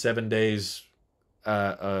spend 7 days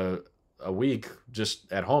a week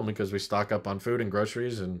just at home because we stock up on food and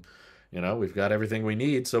groceries, and we've got everything we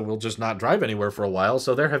need, so we'll just not drive anywhere for a while.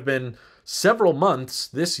 So there have been several months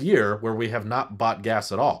this year where we have not bought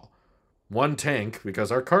gas at all. One tank,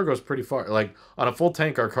 because our car goes pretty far. Like on a full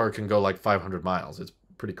tank, our car can go like 500 miles. It's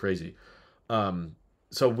pretty crazy.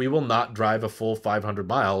 So we will not drive a full 500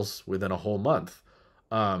 miles within a whole month.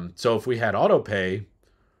 So if we had auto pay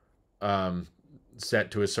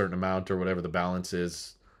set to a certain amount or whatever the balance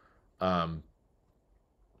is,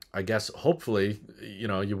 I guess hopefully,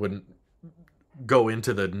 you wouldn't go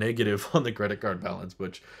into the negative on the credit card balance,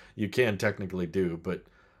 which you can technically do. But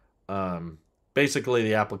basically,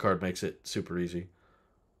 the Apple Card makes it super easy.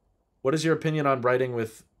 What is your opinion on writing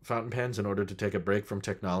with fountain pens in order to take a break from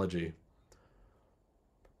technology?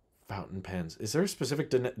 Fountain pens. Is there a specific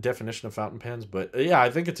definition of fountain pens? But yeah, I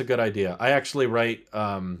think it's a good idea. I actually write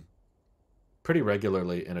pretty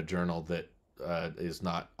regularly in a journal that is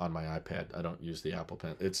not on my iPad. I don't use the Apple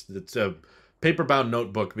Pen. It's a paper-bound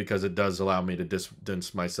notebook because it does allow me to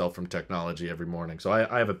distance myself from technology every morning. So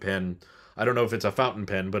I have a pen. I don't know if it's a fountain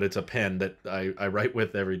pen, but it's a pen that I write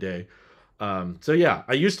with every day. So yeah,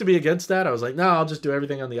 I used to be against that. I was like, no, I'll just do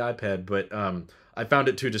everything on the iPad. But I found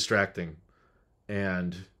it too distracting.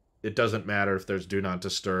 And it doesn't matter if there's do not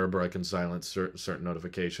disturb or I can silence certain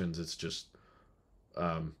notifications. It's just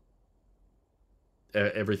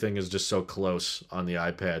everything is just so close on the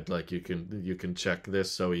iPad. Like you can check this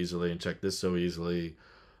so easily and check this so easily.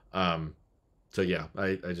 So yeah,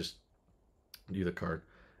 I just do the card.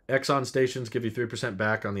 Exxon stations give you 3%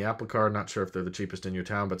 back on the Apple Card. Not sure if they're the cheapest in your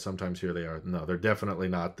town, but sometimes here they are. No, they're definitely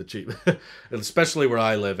not the cheap. Especially where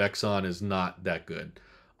I live, Exxon is not that good.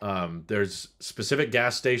 There's specific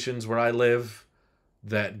gas stations where I live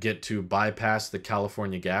that get to bypass the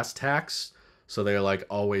California gas tax. So they're like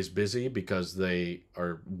always busy because they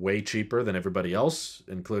are way cheaper than everybody else,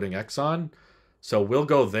 including Exxon. So we'll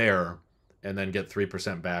go there and then get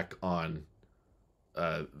 3% back on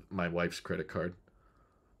my wife's credit card.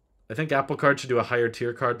 I think Apple Card should do a higher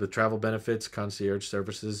tier card with travel benefits, concierge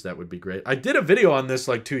services. That would be great. I did a video on this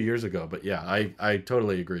like 2 years ago, but yeah, I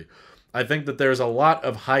totally agree. I think that there's a lot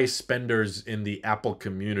of high spenders in the Apple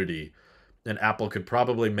community, and Apple could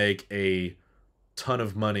probably make a ton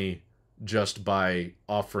of money just by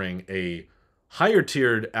offering a higher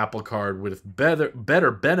tiered Apple Card with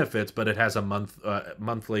better benefits, but it has a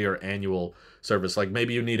monthly or annual service. Like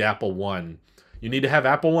maybe you need Apple One. You need to have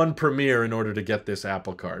Apple One Premier in order to get this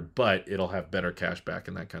Apple Card, but it'll have better cash back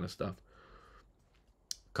and that kind of stuff.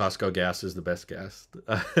 Costco gas is the best gas.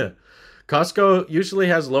 Costco usually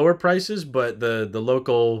has lower prices, but the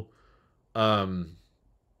local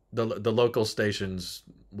the local stations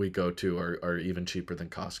we go to are even cheaper than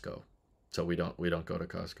Costco. So we don't go to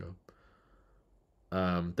Costco.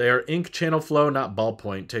 They are ink channel flow, not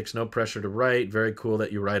ballpoint. Takes no pressure to write. Very cool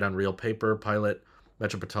that you write on real paper. Pilot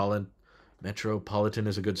Metropolitan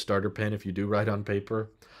is a good starter pen if you do write on paper.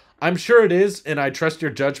 I'm sure it is, and I trust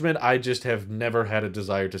your judgment. I just have never had a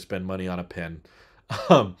desire to spend money on a pen.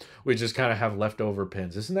 We just kind of have leftover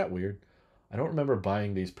pens. Isn't that weird? I don't remember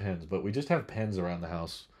buying these pens, but we just have pens around the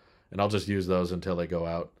house, and I'll just use those until they go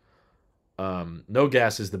out. No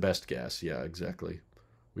gas is the best gas. Yeah, exactly.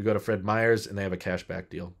 We go to Fred Meyer's, and they have a cashback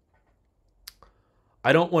deal.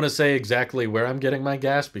 I don't want to say exactly where I'm getting my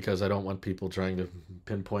gas because I don't want people trying to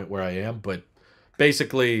pinpoint where I am, but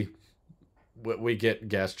basically we get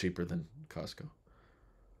gas cheaper than Costco.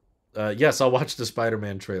 Yes, I'll watch the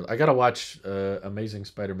Spider-Man trailer. I got to watch Amazing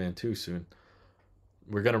Spider-Man 2 soon.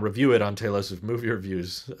 We're going to review it on Tailosive Movie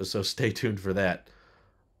Reviews, so stay tuned for that.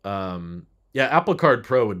 Yeah, Apple Card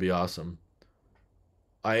Pro would be awesome.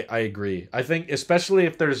 I agree. I think especially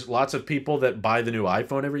if there's lots of people that buy the new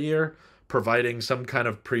iPhone every year, providing some kind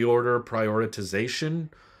of pre-order prioritization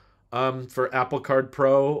for Apple Card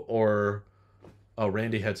Pro, or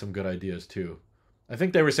Randy had some good ideas too. I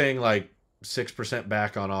think they were saying like 6%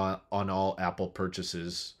 back on all Apple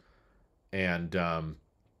purchases, and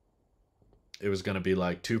it was going to be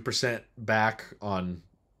like 2% back on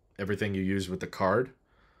everything you use with the card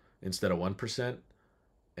instead of 1%,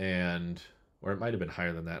 and or it might have been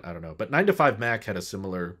higher than that. I don't know. But 9 to 5 Mac had a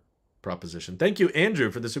similar proposition. Thank you,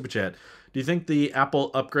 Andrew, for the super chat. Do you think the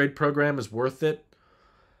Apple upgrade program is worth it?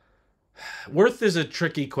 Worth is a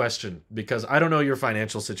tricky question because I don't know your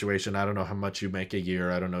financial situation. I don't know how much you make a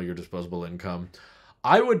year. I don't know your disposable income.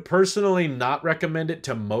 I would personally not recommend it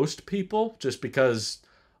to most people just because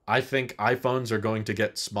I think iPhones are going to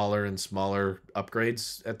get smaller and smaller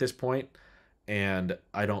upgrades at this point. And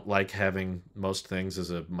I don't like having most things as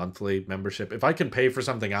a monthly membership. If I can pay for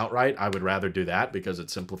something outright, I would rather do that because it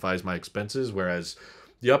simplifies my expenses. Whereas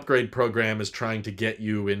the upgrade program is trying to get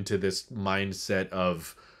you into this mindset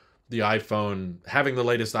of the iPhone, having the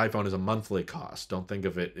latest iPhone is a monthly cost. Don't think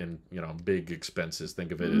of it in, big expenses.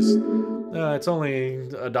 Think of it as, it's only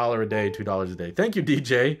 $1 a day, $2 a day. Thank you,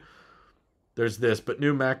 DJ. There's this, but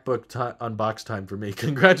new MacBook unbox time for me.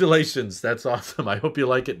 Congratulations. That's awesome. I hope you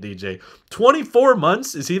like it, DJ. 24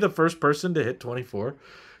 months? Is he the first person to hit 24?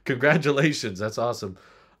 Congratulations. That's awesome.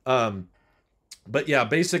 But yeah,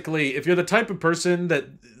 basically, if you're the type of person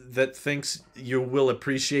that thinks you will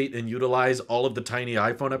appreciate and utilize all of the tiny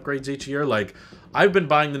iPhone upgrades each year, like I've been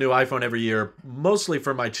buying the new iPhone every year, mostly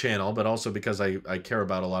for my channel, but also because I care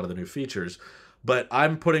about a lot of the new features. But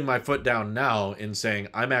I'm putting my foot down now in saying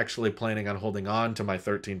I'm actually planning on holding on to my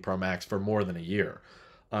 13 Pro Max for more than a year.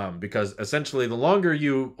 Because essentially the longer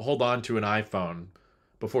you hold on to an iPhone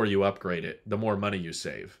before you upgrade it, the more money you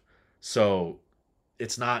save. So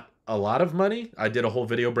it's not a lot of money. I did a whole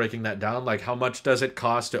video breaking that down. Like how much does it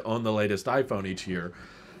cost to own the latest iPhone each year?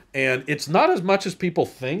 And it's not as much as people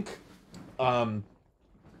think.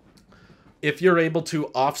 If you're able to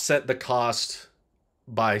offset the cost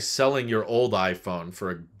by selling your old iPhone for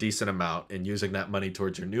a decent amount and using that money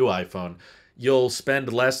towards your new iPhone, you'll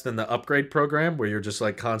spend less than the upgrade program where you're just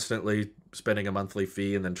like constantly spending a monthly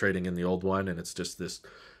fee and then trading in the old one, and it's just this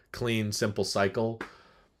clean, simple cycle.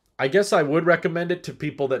 I guess I would recommend it to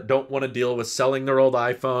people that don't want to deal with selling their old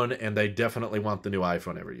iPhone and they definitely want the new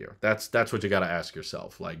iPhone every year. That's what you got to ask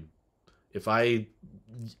yourself. Like, if I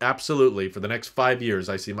absolutely for the next 5 years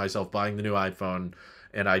I see myself buying the new iPhone,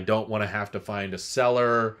 and I don't want to have to find a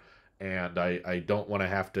seller, and I don't want to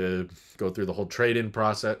have to go through the whole trade-in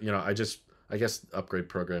process. I guess upgrade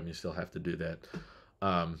program, you still have to do that.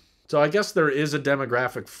 So I guess there is a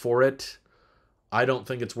demographic for it. I don't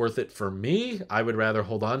think it's worth it for me. I would rather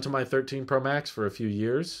hold on to my 13 Pro Max for a few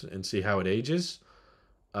years and see how it ages.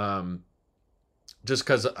 Um, just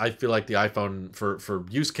because I feel like the iPhone for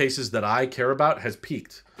use cases that I care about has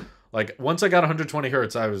peaked. Like once I got 120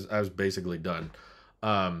 hertz, I was basically done.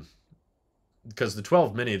 Um, because the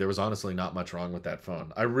 12 mini, there was honestly not much wrong with that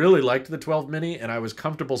phone. I really liked the 12 mini, and I was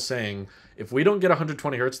comfortable saying, if we don't get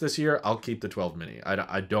 120 hertz this year, I'll keep the 12 mini.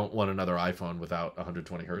 I don't want another iPhone without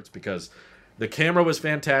 120 hertz because the camera was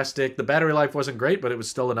fantastic. The battery life wasn't great, but it was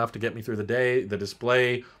still enough to get me through the day. The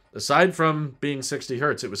display, aside from being 60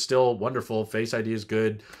 hertz, it was still wonderful. Face ID is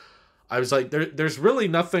good. I was like, there's really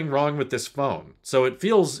nothing wrong with this phone. So it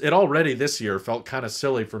already this year felt kind of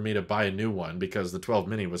silly for me to buy a new one because the 12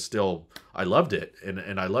 mini was still, I loved it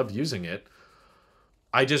and I loved using it.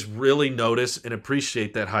 I just really notice and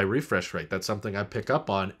appreciate that high refresh rate. That's something I pick up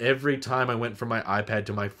on every time I went from my iPad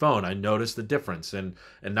to my phone. I noticed the difference. And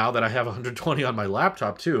now that I have 120 on my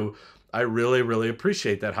laptop too, I really, really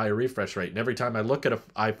appreciate that high refresh rate. And every time I look at an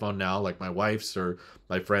iPhone now, like my wife's or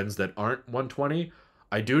my friends that aren't 120,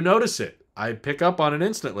 I do notice it. I pick up on it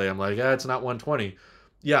instantly. I'm like, it's not 120.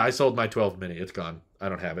 Yeah, I sold my 12 mini. It's gone. I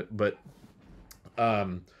don't have it. But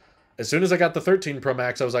as soon as I got the 13 Pro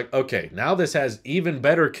Max, I was like, okay, now this has even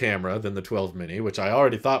better camera than the 12 mini, which I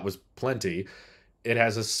already thought was plenty. It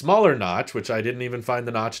has a smaller notch, which I didn't even find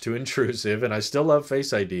the notch too intrusive, and I still love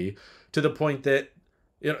Face ID to the point that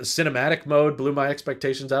cinematic mode blew my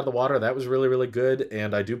expectations out of the water. That was really, really good,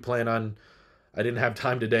 and I do plan on, I didn't have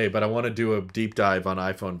time today, but I want to do a deep dive on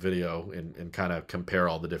iPhone video and kind of compare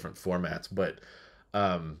all the different formats. But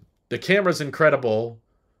the camera's incredible.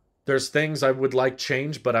 There's things I would like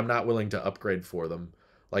change, but I'm not willing to upgrade for them.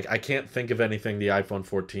 Like, I can't think of anything the iPhone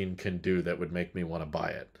 14 can do that would make me want to buy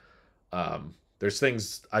it. There's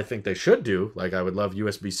things I think they should do. Like, I would love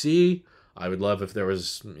USB-C. I would love if there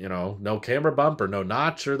was, no camera bump or no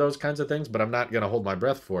notch or those kinds of things, but I'm not going to hold my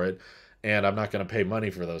breath for it. And I'm not going to pay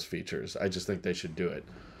money for those features. I just think they should do it.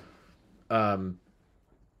 I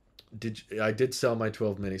did sell my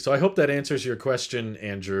 12 mini. So I hope that answers your question,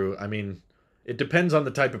 Andrew. I mean, it depends on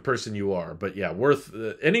the type of person you are. But yeah,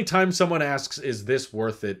 anytime someone asks, is this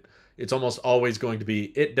worth it? It's almost always going to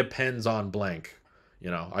be, it depends on blank.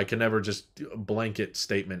 I can never just do a blanket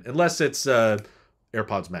statement. Unless it's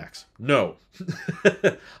AirPods Max. No.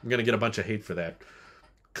 I'm going to get a bunch of hate for that.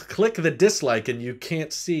 Click the dislike and you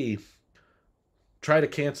can't see. Try to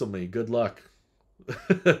cancel me. Good luck.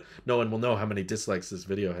 No one will know how many dislikes this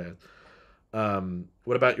video has.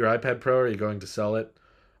 What about your iPad Pro? Are you going to sell it?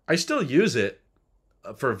 I still use it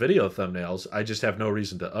for video thumbnails. I just have no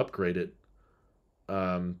reason to upgrade it.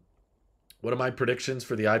 What are my predictions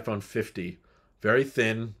for the iPhone 50? Very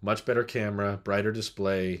thin, much better camera, brighter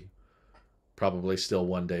display, probably still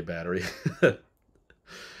 1-day battery.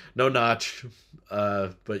 No notch.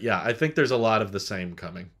 But yeah, I think there's a lot of the same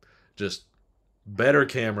coming. Just better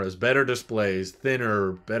cameras, better displays,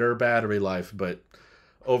 thinner, better battery life, but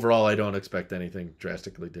overall I don't expect anything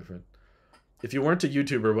drastically different. If you weren't a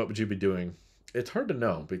YouTuber, what would you be doing? It's hard to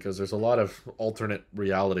know because there's a lot of alternate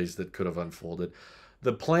realities that could have unfolded.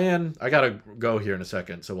 The plan, I gotta go here in a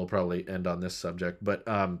second, so we'll probably end on this subject, but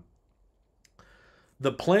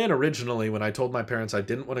the plan originally, when I told my parents I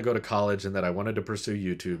didn't want to go to college and that I wanted to pursue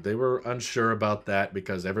YouTube, they were unsure about that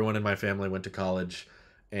because everyone in my family went to college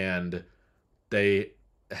and they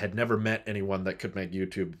had never met anyone that could make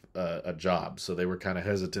YouTube a job. So they were kind of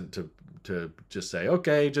hesitant to just say,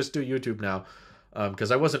 okay, just do YouTube now.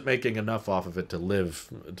 Because I wasn't making enough off of it to live,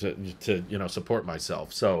 to support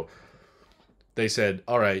myself. So they said,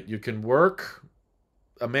 all right, you can work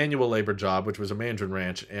a manual labor job, which was a Mandarin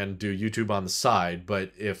Ranch, and do YouTube on the side.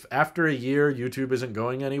 But if after a year YouTube isn't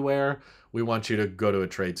going anywhere, we want you to go to a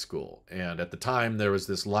trade school. And at the time, there was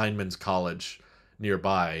this lineman's college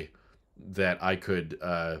nearby that I could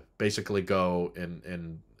basically go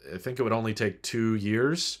and I think it would only take 2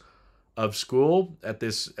 years of school at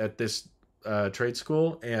this trade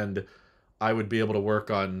school, and I would be able to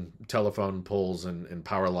work on telephone poles and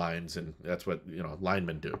power lines, and that's what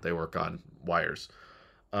linemen do. They work on wires,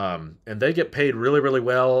 and they get paid really, really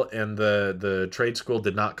well. And the trade school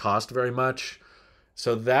did not cost very much.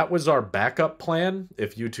 So that was our backup plan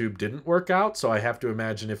if YouTube didn't work out. So I have to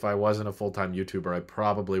imagine if I wasn't a full-time YouTuber, I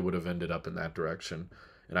probably would have ended up in that direction.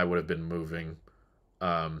 And I would have been moving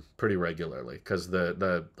pretty regularly because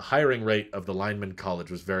the hiring rate of the lineman college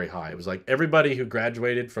was very high. It was like everybody who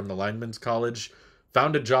graduated from the lineman's college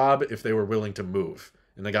found a job if they were willing to move.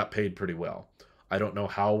 And they got paid pretty well. I don't know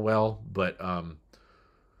how well, but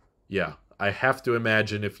yeah. I have to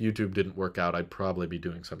imagine if YouTube didn't work out, I'd probably be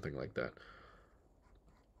doing something like that.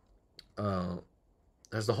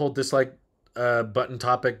 Has the whole dislike button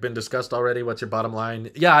topic been discussed already? What's your bottom line?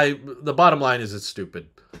 Yeah, the bottom line is it's stupid.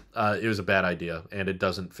 It was a bad idea, and it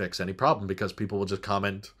doesn't fix any problem because people will just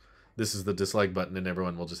comment, this is the dislike button, and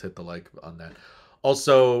everyone will just hit the like on that.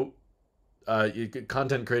 Also,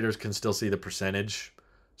 content creators can still see the percentage,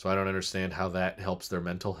 so I don't understand how that helps their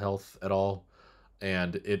mental health at all.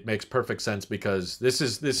 And it makes perfect sense because this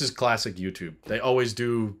is classic YouTube. They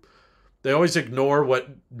always ignore what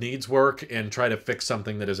needs work and try to fix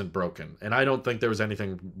something that isn't broken. And I don't think there was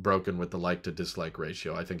anything broken with the like to dislike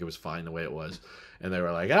ratio. I think it was fine the way it was. And they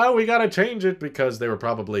were like, oh, we got to change it because they were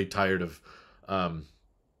probably tired of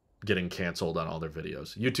getting canceled on all their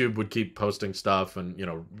videos. YouTube would keep posting stuff, and, you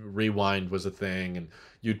know, rewind was a thing, and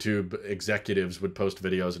YouTube executives would post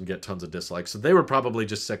videos and get tons of dislikes. So they were probably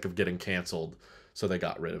just sick of getting canceled. So they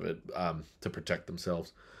got rid of it to protect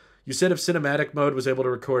themselves. You said if cinematic mode was able to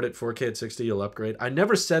record at 4K at 60, you'll upgrade. I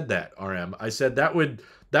never said that, RM. I said that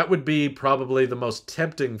would be probably the most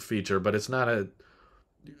tempting feature, but it's not a...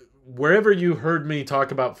 Wherever you heard me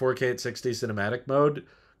talk about 4K at 60 cinematic mode,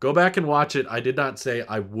 go back and watch it. I did not say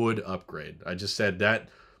I would upgrade. I just said that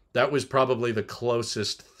was probably the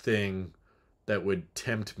closest thing that would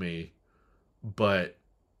tempt me, but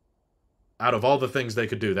out of all the things they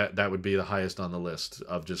could do, that would be the highest on the list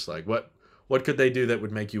of just like, what could they do that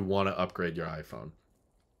would make you want to upgrade your iPhone?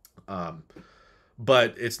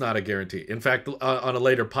 But it's not a guarantee. In fact, on a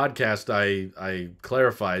later podcast, I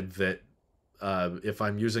clarified that if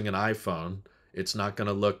I'm using an iPhone, it's not going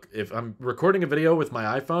to look... If I'm recording a video with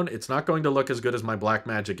my iPhone, it's not going to look as good as my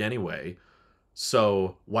Blackmagic anyway.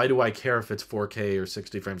 So why do I care if it's 4K or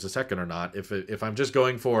 60 frames a second or not? If I'm just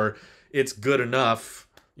going for it's good enough...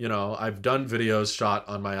 You know, I've done videos shot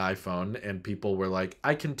on my iPhone and people were like,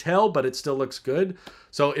 I can tell, but it still looks good.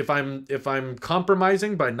 So if I'm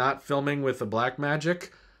compromising by not filming with a Blackmagic,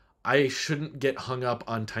 I shouldn't get hung up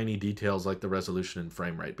on tiny details like the resolution and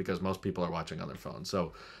frame rate because most people are watching on their phone.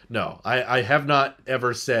 So no, I have not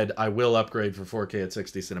ever said I will upgrade for 4K at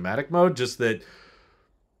 60 cinematic mode, just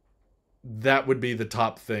that would be the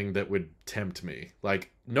top thing that would tempt me.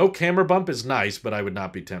 Like, no camera bump is nice, but I would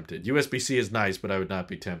not be tempted. USB-C is nice, but I would not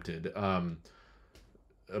be tempted.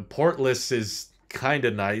 Portless is kind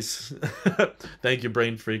of nice. Thank you,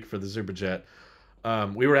 Brain Freak, for the super chat.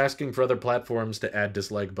 We were asking for other platforms to add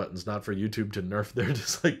dislike buttons, not for YouTube to nerf their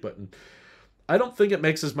dislike button. I don't think it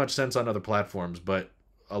makes as much sense on other platforms, but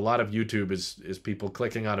a lot of YouTube is people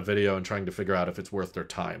clicking on a video and trying to figure out if it's worth their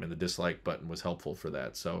time, and the dislike button was helpful for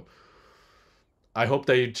that. So I hope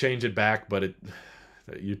they change it back, but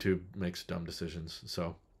YouTube makes dumb decisions.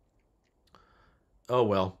 So, oh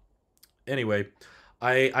well. Anyway,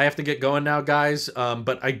 I have to get going now, guys.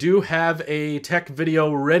 But I do have a tech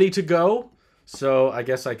video ready to go. So I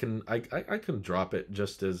guess I can drop it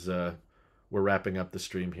just as we're wrapping up the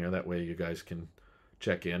stream here. That way you guys can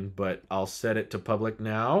check in. But I'll set it to public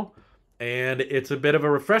now. And it's a bit of a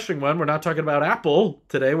refreshing one. We're not talking about Apple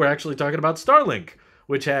today. We're actually talking about Starlink,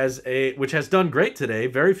 which has done great today.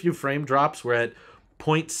 Very few frame drops. We're at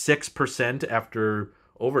 0.6% after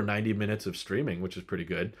over 90 minutes of streaming, which is pretty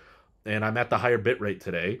good. And I'm at the higher bit rate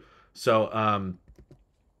today. So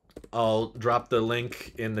I'll drop the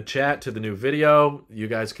link in the chat to the new video. You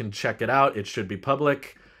guys can check it out. It should be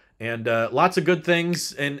public. And lots of good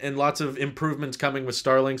things and lots of improvements coming with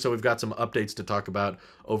Starlink. So we've got some updates to talk about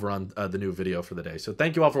over on the new video for the day. So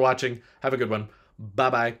thank you all for watching. Have a good one.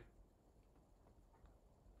 Bye-bye.